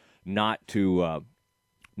Baylor not to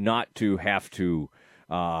have to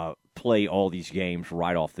play all these games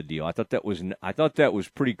right off the deal. I thought that was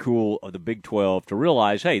pretty cool of the Big 12 to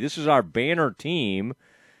realize, hey, this is our banner team,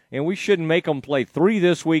 and we shouldn't make them play 3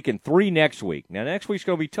 this week and 3 next week. Now, next week's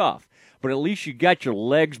going to be tough, but at least you got your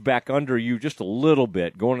legs back under you just a little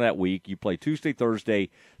bit going to that week. You play Tuesday, Thursday,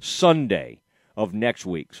 Sunday of next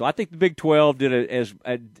week. So I think the Big 12 did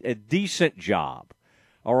a decent job.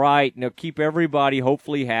 All right, now keep everybody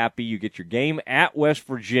hopefully happy. You get your game at West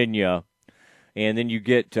Virginia, and then you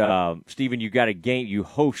get, Stephen, you got a game, you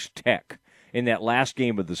host Tech in that last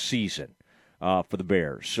game of the season for the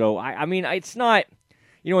Bears. So, I mean, it's not,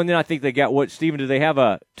 you know, and then I think they got what, Stephen, do they have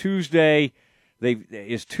a Tuesday?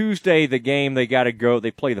 Is Tuesday the game they got to go?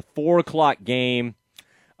 They play the 4 o'clock game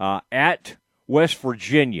at West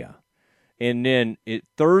Virginia. And then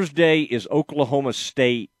Thursday is Oklahoma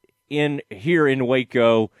State here in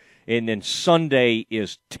Waco. And then Sunday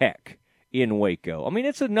is Tech in Waco. I mean,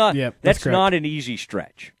 that's not an easy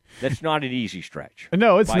stretch. That's not an easy stretch.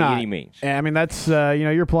 No, it's by not. Any means. I mean, that's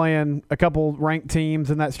you're playing a couple ranked teams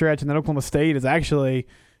in that stretch, and then Oklahoma State is actually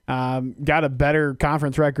got a better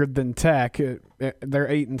conference record than Tech. They're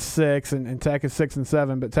 8-6, and Tech is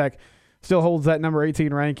 6-7, but Tech still holds that number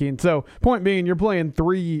 18 ranking. So, point being, you're playing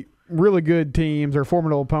 3 really good teams or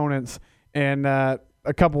formidable opponents, and a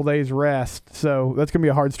couple days rest. So that's going to be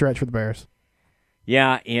a hard stretch for the Bears.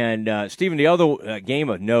 Yeah, and, Stephen, the other game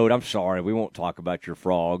of note, I'm sorry, we won't talk about your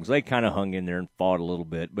Frogs. They kind of hung in there and fought a little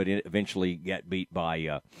bit, but eventually got beat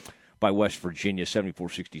by West Virginia,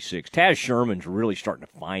 74-66. Taz Sherman's really starting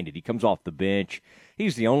to find it. He comes off the bench.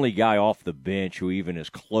 He's the only guy off the bench who even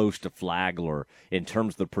is close to Flagler in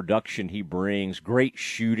terms of the production he brings. Great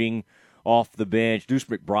shooting off the bench. Deuce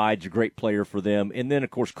McBride's a great player for them. And then,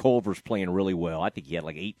 of course, Culver's playing really well. I think he had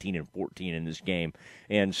like 18 and 14 in this game.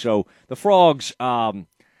 And so the Frogs,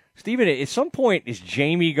 Stephen, at some point, is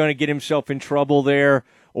Jamie going to get himself in trouble there,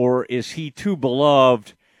 or is he too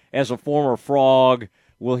beloved as a former Frog?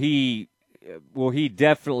 Will he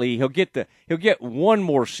definitely, he'll get one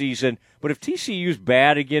more season, but if TCU's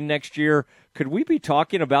bad again next year, could we be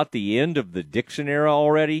talking about the end of the Dixon era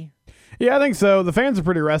already? Yeah, I think so. The fans are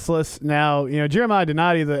pretty restless now. Jeremiah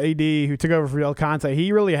Donati, the AD who took over for Del Conte,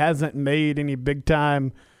 he really hasn't made any big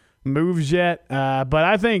time moves yet. But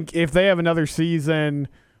I think if they have another season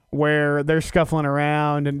where they're scuffling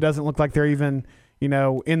around and it doesn't look like they're even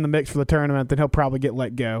in the mix for the tournament, then he'll probably get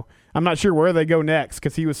let go. I'm not sure where they go next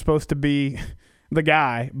because he was supposed to be the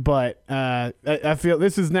guy, but I feel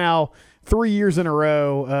this is now 3 years in a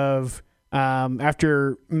row of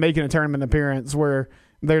after making a tournament appearance where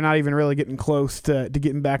they're not even really getting close to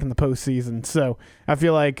getting back in the postseason. So I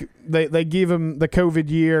feel like they give him the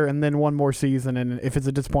COVID year and then one more season, and if it's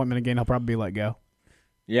a disappointment again, he'll probably be let go.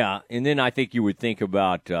 Yeah, and then I think you would think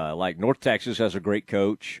about like North Texas has a great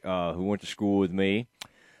coach who went to school with me,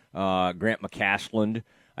 Grant McCasland.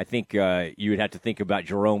 I think you would have to think about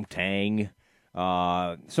Jerome Tang.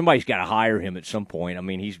 Somebody's got to hire him at some point. I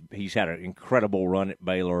mean, he's had an incredible run at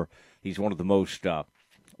Baylor. He's one of the most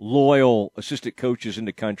loyal assistant coaches in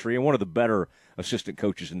the country and one of the better assistant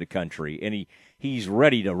coaches in the country. And he's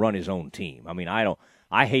ready to run his own team. I mean,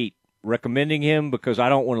 I hate recommending him because I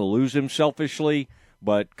don't want to lose him selfishly,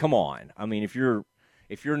 but come on. I mean, if you're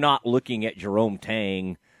not looking at Jerome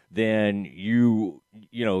Tang, then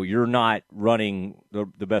you're not running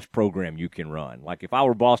the best program you can run. Like if I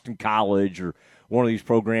were Boston College or one of these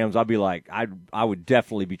programs, I'd be like, I would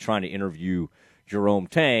definitely be trying to interview Jerome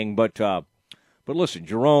Tang, but listen,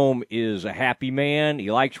 Jerome is a happy man.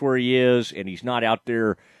 He likes where he is, and he's not out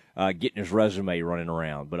there getting his resume running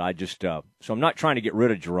around. But I just so I'm not trying to get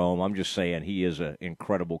rid of Jerome. I'm just saying he is an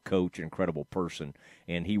incredible coach, incredible person,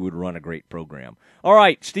 and he would run a great program. All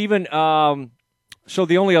right, Stephen, so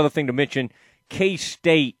the only other thing to mention,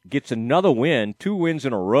 K-State gets another win, 2 wins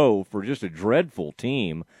in a row for just a dreadful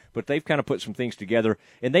team, but they've kind of put some things together,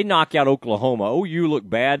 and they knock out Oklahoma. OU looked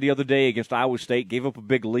bad the other day against Iowa State, gave up a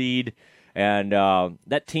big lead. And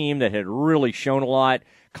that team that had really shown a lot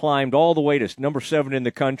climbed all the way to number 7 in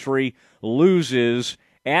the country, loses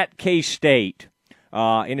at K-State.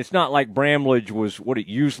 And it's not like Bramlage was what it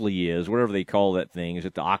usually is, whatever they call that thing. Is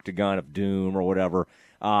it the Octagon of Doom or whatever?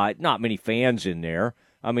 Not many fans in there.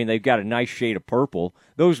 I mean, they've got a nice shade of purple.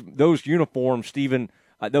 Those uniforms, Stephen,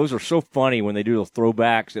 those are so funny when they do the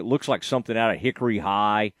throwbacks. It looks like something out of Hickory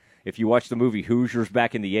High. If you watch the movie Hoosiers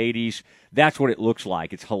back in the 80s, that's what it looks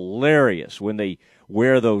like. It's hilarious when they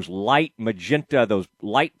wear those light magenta, those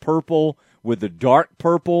light purple with the dark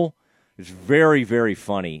purple. It's very, very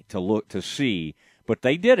funny to see. But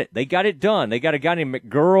they did it. They got it done. They got a guy named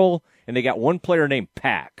McGurl, and they got one player named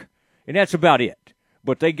Pack. And that's about it.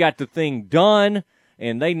 But they got the thing done,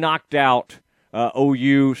 and they knocked out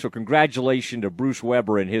OU. So congratulations to Bruce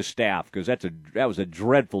Weber and his staff, because that was a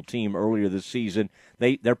dreadful team earlier this season.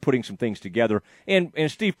 They're putting some things together. And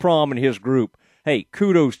Steve Prohm and his group, hey,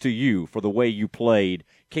 kudos to you for the way you played.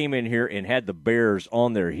 Came in here and had the Bears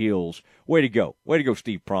on their heels. Way to go. Way to go,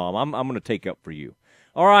 Steve Prohm. I'm going to take up for you.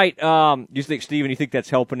 All right. You think, Steven, you think that's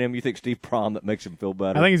helping him? You think Steve Prohm that makes him feel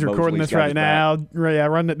better? I think he's recording this right now. Yeah,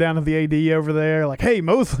 running it down to the AD over there. Like, hey,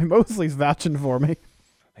 Mosley's vouching for me.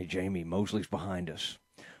 Hey, Jamie, Mosley's behind us.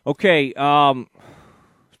 Okay.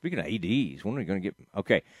 Speaking of ADs, when are we going to get –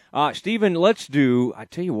 okay. Stephen, let's do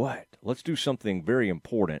something very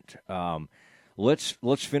important.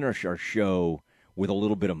 Let's finish our show with a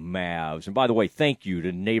little bit of Mavs. And by the way, thank you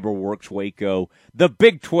to NeighborWorks Waco, the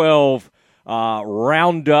Big 12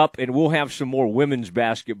 roundup, and we'll have some more women's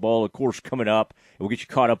basketball, of course, coming up. And we'll get you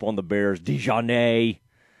caught up on the Bears. Dejanay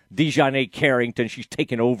Carrington, she's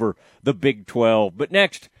taking over the Big 12. But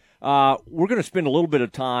next, we're going to spend a little bit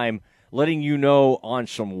of time letting you know on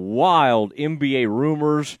some wild NBA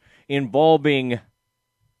rumors involving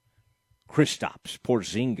Kristaps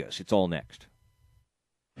Porzingis. It's all next.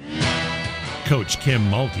 Coach Kim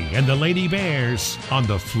Mulkey and the Lady Bears on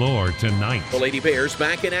the floor tonight. The Lady Bears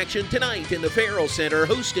back in action tonight in the Farrell Center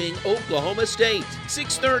hosting Oklahoma State.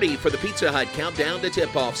 6:30 for the Pizza Hut countdown to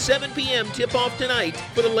tip-off. 7 p.m. tip-off tonight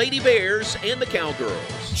for the Lady Bears and the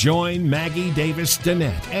Cowgirls. Join Maggie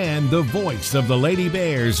Davis-Danette and the voice of the Lady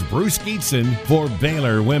Bears, Bruce Geetson, for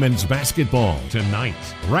Baylor women's basketball tonight,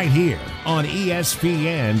 right here on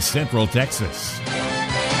ESPN Central Texas.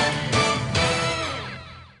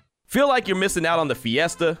 Feel like you're missing out on the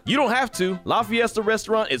Fiesta? You don't have to. La Fiesta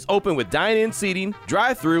restaurant is open with dine-in seating,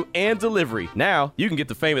 drive-thru, and delivery. Now, you can get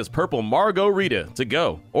the famous purple Margarita to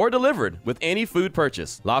go or delivered with any food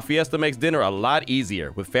purchase. La Fiesta makes dinner a lot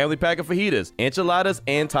easier with family pack of fajitas, enchiladas,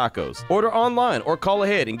 and tacos. Order online or call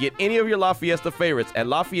ahead and get any of your La Fiesta favorites at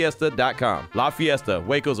lafiesta.com. La Fiesta,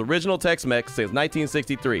 Waco's original Tex-Mex since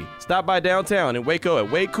 1963. Stop by downtown in Waco at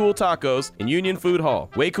Way Cool Tacos and Union Food Hall.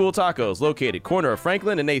 Way Cool Tacos, located corner of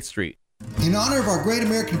Franklin and 8th Street. In honor of our great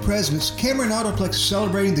American presidents, Cameron Autoplex is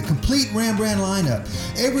celebrating the complete Ram brand lineup.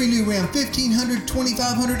 Every new Ram 1500,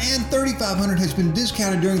 2500, and 3500 has been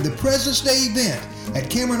discounted during the President's Day event at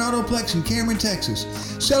Cameron Autoplex in Cameron, Texas.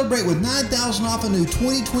 Celebrate with $9,000 off a new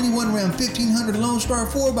 2021 Ram 1500 Lone Star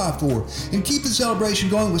 4x4 and keep the celebration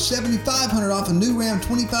going with $7,500 off a new Ram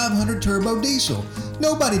 2500 Turbo Diesel.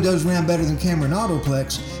 Nobody does Ram better than Cameron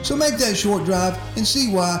Autoplex, so make that short drive and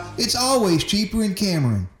see why it's always cheaper in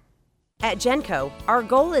Cameron. At Genco, our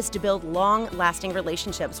goal is to build long-lasting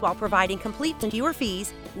relationships while providing complete and fewer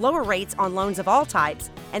fees, lower rates on loans of all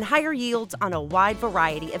types, and higher yields on a wide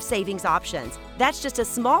variety of savings options. That's just a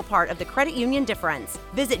small part of the credit union difference.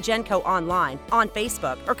 Visit Genco online, on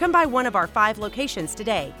Facebook, or come by one of our 5 locations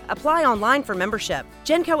today. Apply online for membership.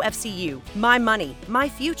 Genco FCU, my money, my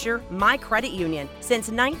future, my credit union. Since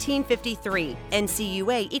 1953,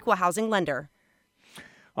 NCUA Equal Housing Lender.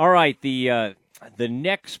 All right, the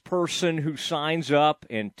next person who signs up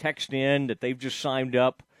and text in that they've just signed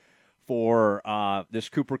up for this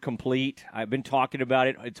Cooper Complete, I've been talking about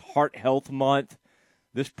it. It's Heart Health Month.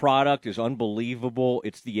 This product is unbelievable.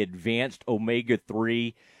 It's the Advanced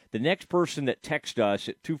Omega-3. The next person that texts us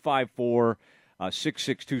at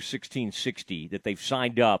 254-662-1660 that they've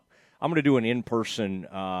signed up, I'm going to do an in-person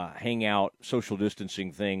hangout, social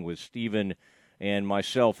distancing thing with Stephen and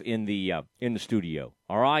myself in the studio.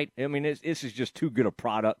 All right? I mean, this is just too good a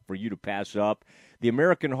product for you to pass up. The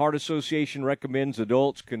American Heart Association recommends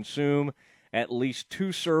adults consume at least 2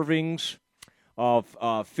 servings of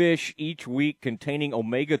fish each week containing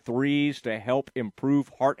omega-3s to help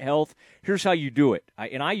improve heart health. Here's how you do it.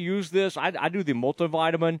 I use this. I do the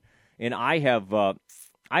multivitamin, and I have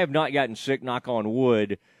not gotten sick, knock on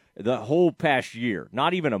wood, the whole past year.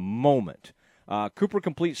 Not even a moment. Cooper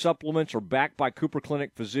Complete supplements are backed by Cooper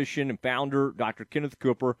Clinic physician and founder Dr. Kenneth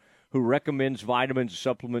Cooper, who recommends vitamins and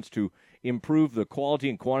supplements to improve the quality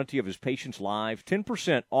and quantity of his patients' lives.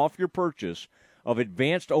 10% off your purchase of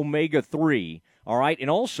Advanced Omega-3, all right? And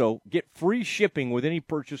also get free shipping with any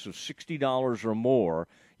purchase of $60 or more.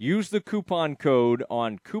 Use the coupon code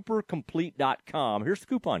on coopercomplete.com. Here's the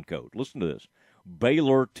coupon code. Listen to this.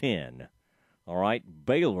 Baylor10. All right,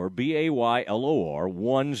 Baylor, Baylor 10,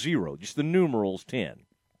 just the numerals 10.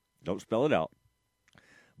 Don't spell it out.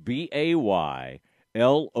 Baylor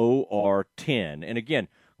 10. And again,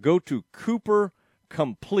 go to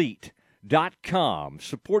coopercomplete.com.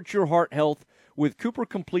 Support your heart health with Cooper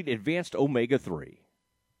Complete Advanced Omega-3.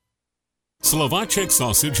 Slovacek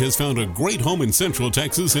Sausage has found a great home in Central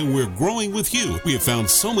Texas, and we're growing with you. We have found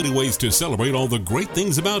so many ways to celebrate all the great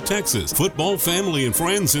things about Texas. Football, family, and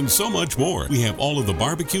friends, and so much more. We have all of the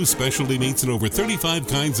barbecue specialty meats and over 35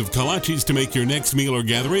 kinds of kolaches to make your next meal or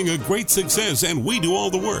gathering a great success, and we do all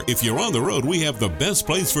the work. If you're on the road, we have the best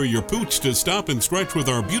place for your pooch to stop and stretch with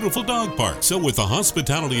our beautiful dog park. So with the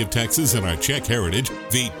hospitality of Texas and our Czech heritage,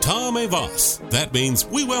 Vítame vás. That means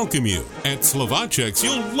we welcome you. At Slovacek's,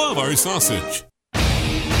 you'll love our sausage.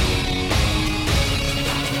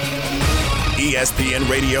 ESPN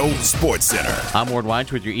Radio Sports Center. I'm Ward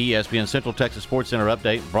Weitz with your ESPN Central Texas Sports Center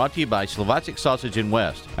update, brought to you by Slovacek Sausage in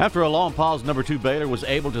West. After a long pause, number 2 Baylor was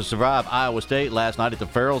able to survive Iowa State last night at the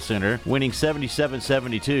Farrell Center, winning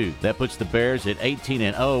 77-72. That puts the Bears at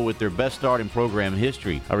 18-0 with their best start in program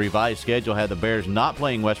history. A revised schedule had the Bears not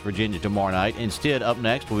playing West Virginia tomorrow night. Instead, up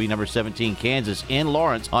next will be number 17 Kansas in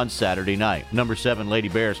Lawrence on Saturday night. Number 7 Lady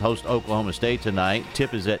Bears host Oklahoma State tonight.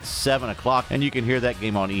 Tip is at 7 o'clock, and you can hear that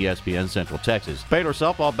game on ESPN Central Texas. Baylor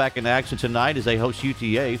softball back in action tonight as they host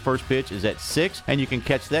UTA. First pitch is at 6, and you can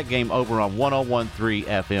catch that game over on 101.3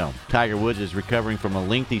 FM. Tiger Woods is recovering from a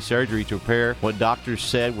lengthy surgery to repair what doctors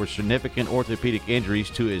said were significant orthopedic injuries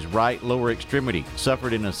to his right lower extremity.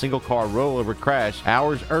 Suffered in a single-car rollover crash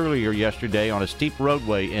hours earlier yesterday on a steep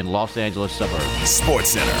roadway in Los Angeles suburbs.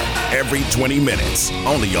 Sports Center, every 20 minutes,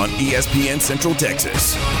 only on ESPN Central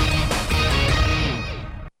Texas.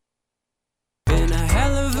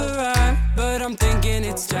 I'm thinking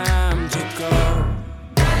it's time to go.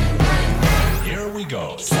 Here we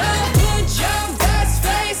go. So put your best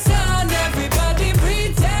face on, everybody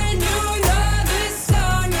pretend you know this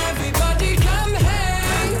song. Everybody come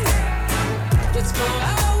hang. Let's go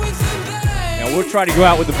out with a bang. Now we'll try to go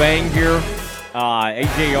out with a bang here.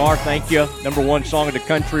 AJR, thank you. Number 1 song of the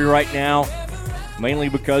country right now. Mainly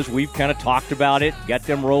because we've kind of talked about it, got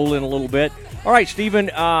them rolling a little bit. All right,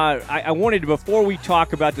 Stephen, I wanted to, before we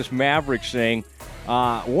talk about this Mavericks thing,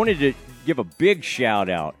 I wanted to give a big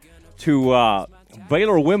shout-out to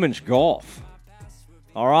Baylor women's golf.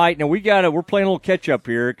 All right, now we're playing a little catch-up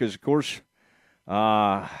here because, of course,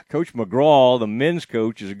 Coach McGraw, the men's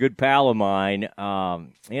coach, is a good pal of mine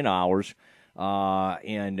and ours.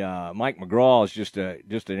 And Mike McGraw is just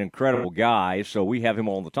an incredible guy, so we have him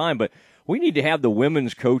all the time. But we need to have the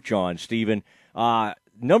women's coach on, Stephen.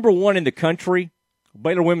 Number one in the country,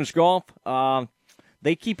 Baylor Women's Golf.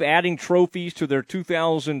 They keep adding trophies to their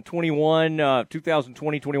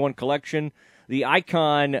 2020-21 collection. The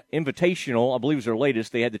Icon Invitational, I believe, is their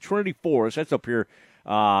latest. They had the Trinity Forest. That's up here.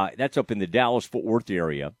 That's up in the Dallas-Fort Worth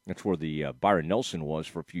area. That's where the Byron Nelson was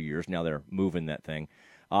for a few years. Now they're moving that thing.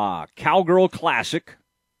 Cowgirl Classic.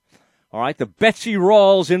 All right, the Betsy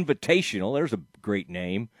Rawls Invitational. There's a great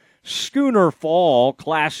name. Schooner Fall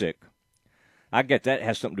Classic. I get that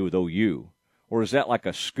has something to do with OU. Or is that like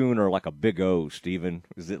a schooner, like a Big O, Stephen?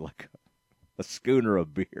 Is it like a schooner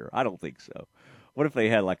of beer? I don't think so. What if they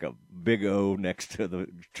had like a Big O next to the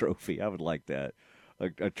trophy? I would like that.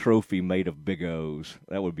 A trophy made of Big O's.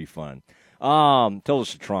 That would be fun. Tell the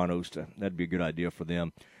Sopranos that'd be a good idea for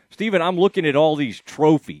them. Stephen, I'm looking at all these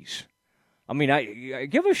trophies. I mean, I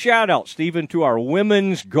give a shout-out, Stephen, to our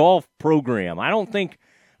women's golf program. I will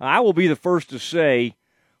be the first to say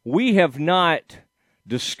we have not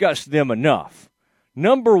discussed them enough.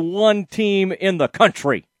 Number one team in the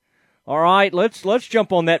country. All right, let's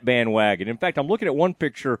jump on that bandwagon. In fact, I'm looking at one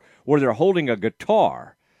picture where they're holding a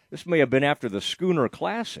guitar. This may have been after the Schooner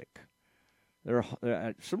Classic. For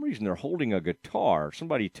some reason, they're holding a guitar.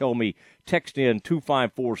 Somebody tell me, text in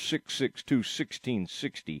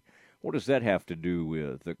 254-662-1660. What does that have to do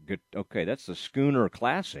with? Okay, that's the Schooner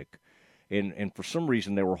Classic. And for some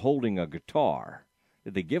reason, they were holding a guitar.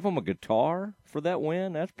 Did they give them a guitar for that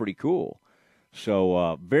win? That's pretty cool.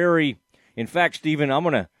 So, in fact, Stephen,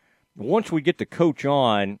 once we get the coach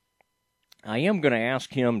on, I am going to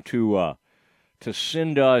ask him to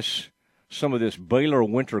send us some of this Baylor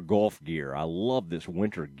winter golf gear. I love this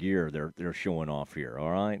winter gear they're showing off here, all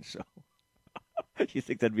right? So, you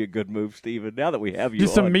think that'd be a good move, Stephen? Now that we have you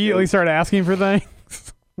just on, immediately start asking for things?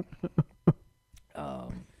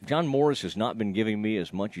 John Morris has not been giving me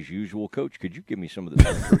as much as usual. Coach, could you give me some of this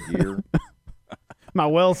winter gear? My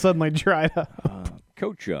well suddenly dried up.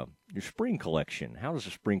 Coach, your spring collection, how does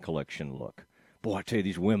the spring collection look? Boy, I tell you,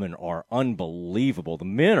 these women are unbelievable. The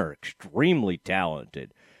men are extremely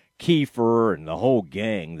talented. Kiefer and the whole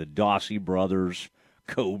gang, the Dossie brothers,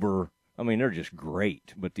 Kober. I mean, they're just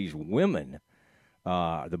great. But these women,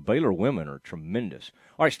 the Baylor women are tremendous.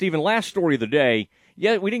 All right, Stephen, last story of the day.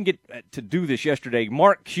 Yeah, we didn't get to do this yesterday.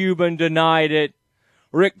 Mark Cuban denied it.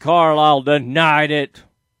 Rick Carlisle denied it.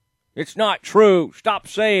 It's not true. Stop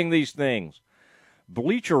saying these things.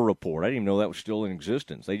 Bleacher Report, I didn't even know that was still in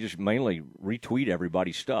existence. They just mainly retweet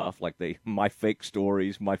everybody's stuff, like my fake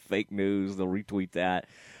stories, my fake news. They'll retweet that.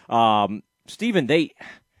 Stephen,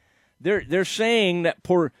 they're saying that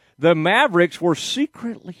the Mavericks were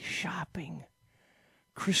secretly shopping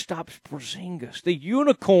Kristaps Porzingis, the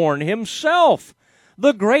unicorn himself,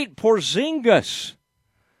 the great Porzingis.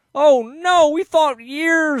 Oh no, we thought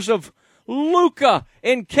years of Luka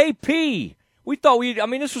and KP. We thought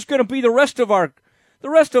this was going to be the rest of our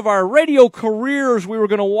radio careers. We were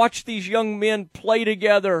going to watch these young men play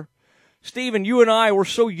together. Stephen, you and I were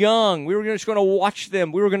so young. We were just going to watch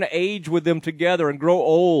them. We were going to age with them together and grow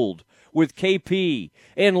old with KP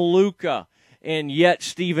and Luka. And yet,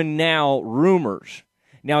 Stephen, now rumors.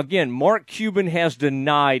 Now, again, Mark Cuban has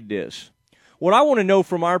denied this. What I want to know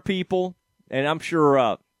from our people, and I'm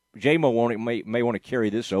sure J-Mo may want to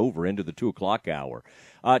carry this over into the 2 o'clock hour,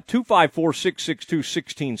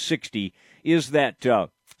 254-662-1660 is that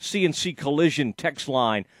CNC Collision text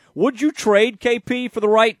line. Would you trade KP for the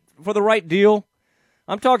right deal?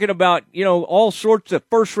 I'm talking about, all sorts of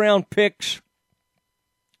first-round picks,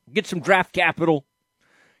 get some draft capital,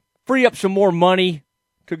 free up some more money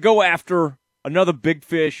to go after another big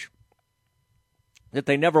fish that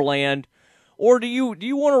they never land? Or do you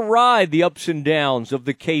want to ride the ups and downs of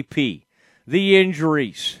the KP, the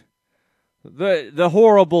injuries, the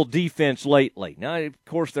horrible defense lately? Now, of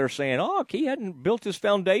course, they're saying, he hadn't built his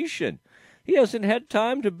foundation. He hasn't had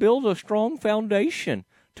time to build a strong foundation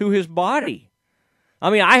to his body.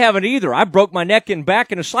 I mean, I haven't either. I broke my neck and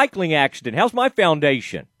back in a cycling accident. How's my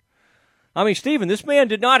foundation? I mean, Stephen, this man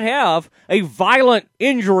did not have a violent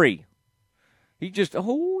injury. He just,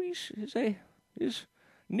 his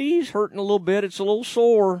knee's hurting a little bit. It's a little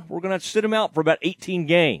sore. We're going to have to sit him out for about 18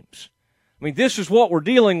 games. I mean, this is what we're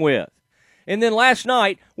dealing with. And then last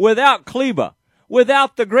night, without Kleba,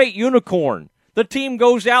 without the great unicorn, the team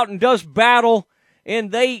goes out and does battle,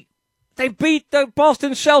 and they beat the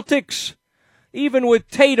Boston Celtics. Even with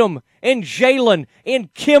Tatum and Jalen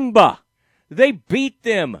and Kimba, they beat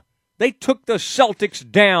them. They took the Celtics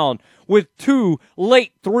down with 2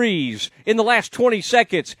 late threes in the last 20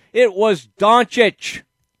 seconds. It was Doncic.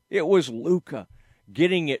 It was Luka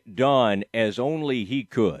getting it done as only he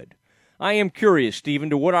could. I am curious,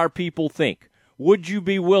 Stephen, to what our people think. Would you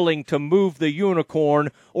be willing to move the unicorn,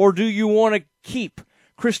 or do you want to keep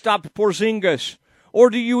Kristaps Porzingis, or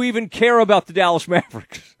do you even care about the Dallas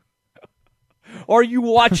Mavericks? Are you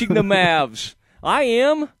watching the Mavs? I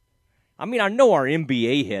am. I mean, I know our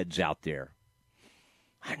NBA heads out there.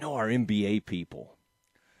 I know our NBA people.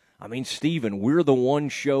 I mean, Stephen, we're the one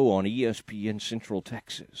show on ESPN Central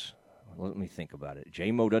Texas. Let me think about it.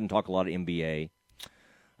 J-Mo doesn't talk a lot of NBA.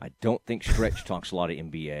 I don't think Stretch talks a lot of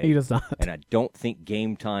NBA. He does not. And I don't think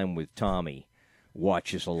Game Time with Tommy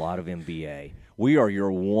watches a lot of NBA. We are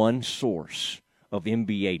your one source of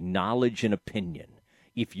NBA knowledge and opinion.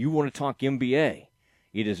 If you want to talk NBA,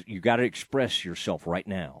 you got to express yourself right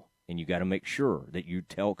now. And you got to make sure that you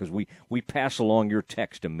tell, because we pass along your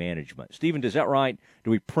text to management. Stephen, is that right?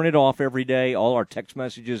 Do we print it off every day, all our text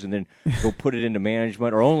messages, and then go put it into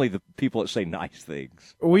management, or only the people that say nice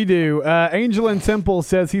things? We do. Angel in Temple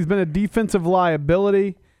says he's been a defensive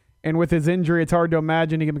liability, and with his injury, it's hard to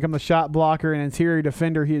imagine he can become a shot blocker and interior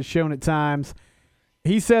defender he has shown at times.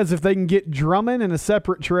 He says if they can get Drummond in a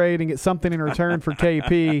separate trade and get something in return for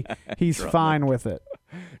KP, he's fine with it.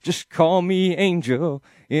 Just call me Angel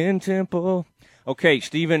in Temple. Okay,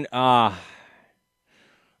 Stephen, I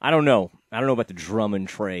don't know. I don't know about the Drummond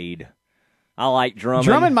trade. I like Drummond.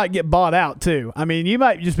 Drummond might get bought out, too. I mean, you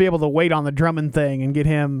might just be able to wait on the Drummond thing and get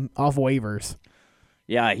him off waivers.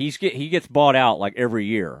 Yeah, he gets bought out like every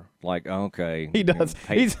year. Like, okay. He does.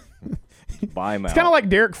 Buy him out. It's kind of like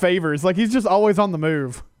Derek Favors. Like, he's just always on the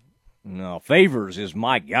move. No, Favors is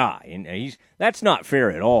my guy, and that's not fair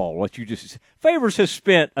at all. What you just Favors has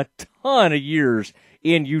spent a ton of years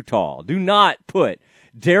in Utah. Do not put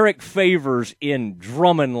Derek Favors in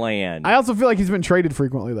Drummond land. I also feel like he's been traded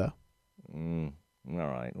frequently, though. All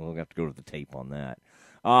right, we'll have to go to the tape on that.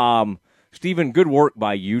 Stephen, good work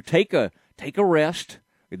by you. Take a rest,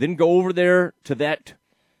 then go over there to that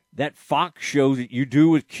Fox show that you do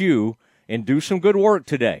with Q and do some good work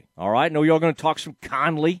today. All right, I know y'all going to talk some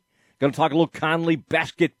Conley. Going to talk a little Conley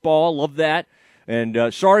basketball. Love that.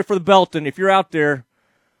 And sorry for the Belton. If you're out there,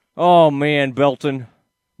 oh, man, Belton.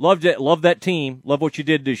 Love that team. Love what you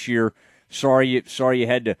did this year. Sorry you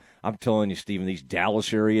had to. I'm telling you, Stephen, these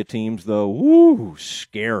Dallas area teams, though, woo,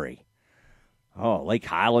 scary. Oh, Lake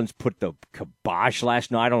Highlands put the kibosh last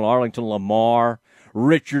night on Arlington Lamar.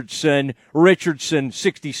 Richardson,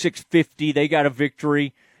 66-50. They got a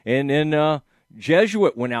victory. And then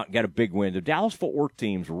Jesuit went out and got a big win. The Dallas-Fort Worth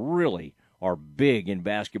teams really are big in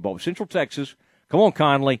basketball. Central Texas, come on,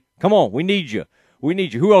 Conley. Come on, we need you.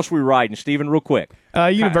 Who else are we riding, Stephen, real quick?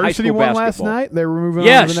 University won last night. They were moving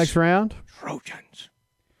on to the next round. Trojans.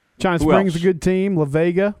 China Springs, a good team. La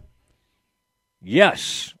Vega.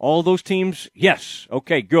 Yes. All those teams, yes.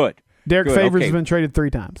 Okay, good. Derek Favors has been traded 3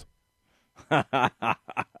 times.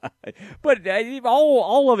 But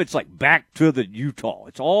all of it's like back to the Utah.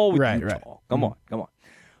 It's all with Utah. Right. Come on.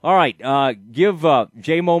 All right, give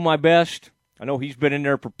J-Mo my best. I know he's been in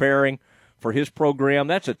there preparing for his program.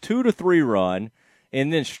 That's a 2-3 run.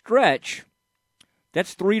 And then Stretch,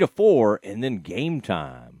 that's 3-4. And then Game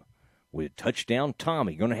Time with Touchdown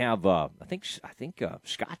Tommy. Going to have, I think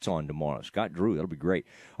Scott's on tomorrow. Scott Drew. That'll be great.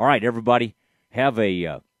 All right, everybody,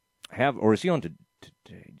 or is he on today?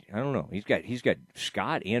 I don't know. He's got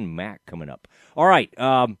Scott and Mac coming up. All right.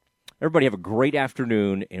 Everybody have a great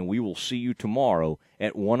afternoon, and we will see you tomorrow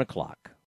at 1 o'clock.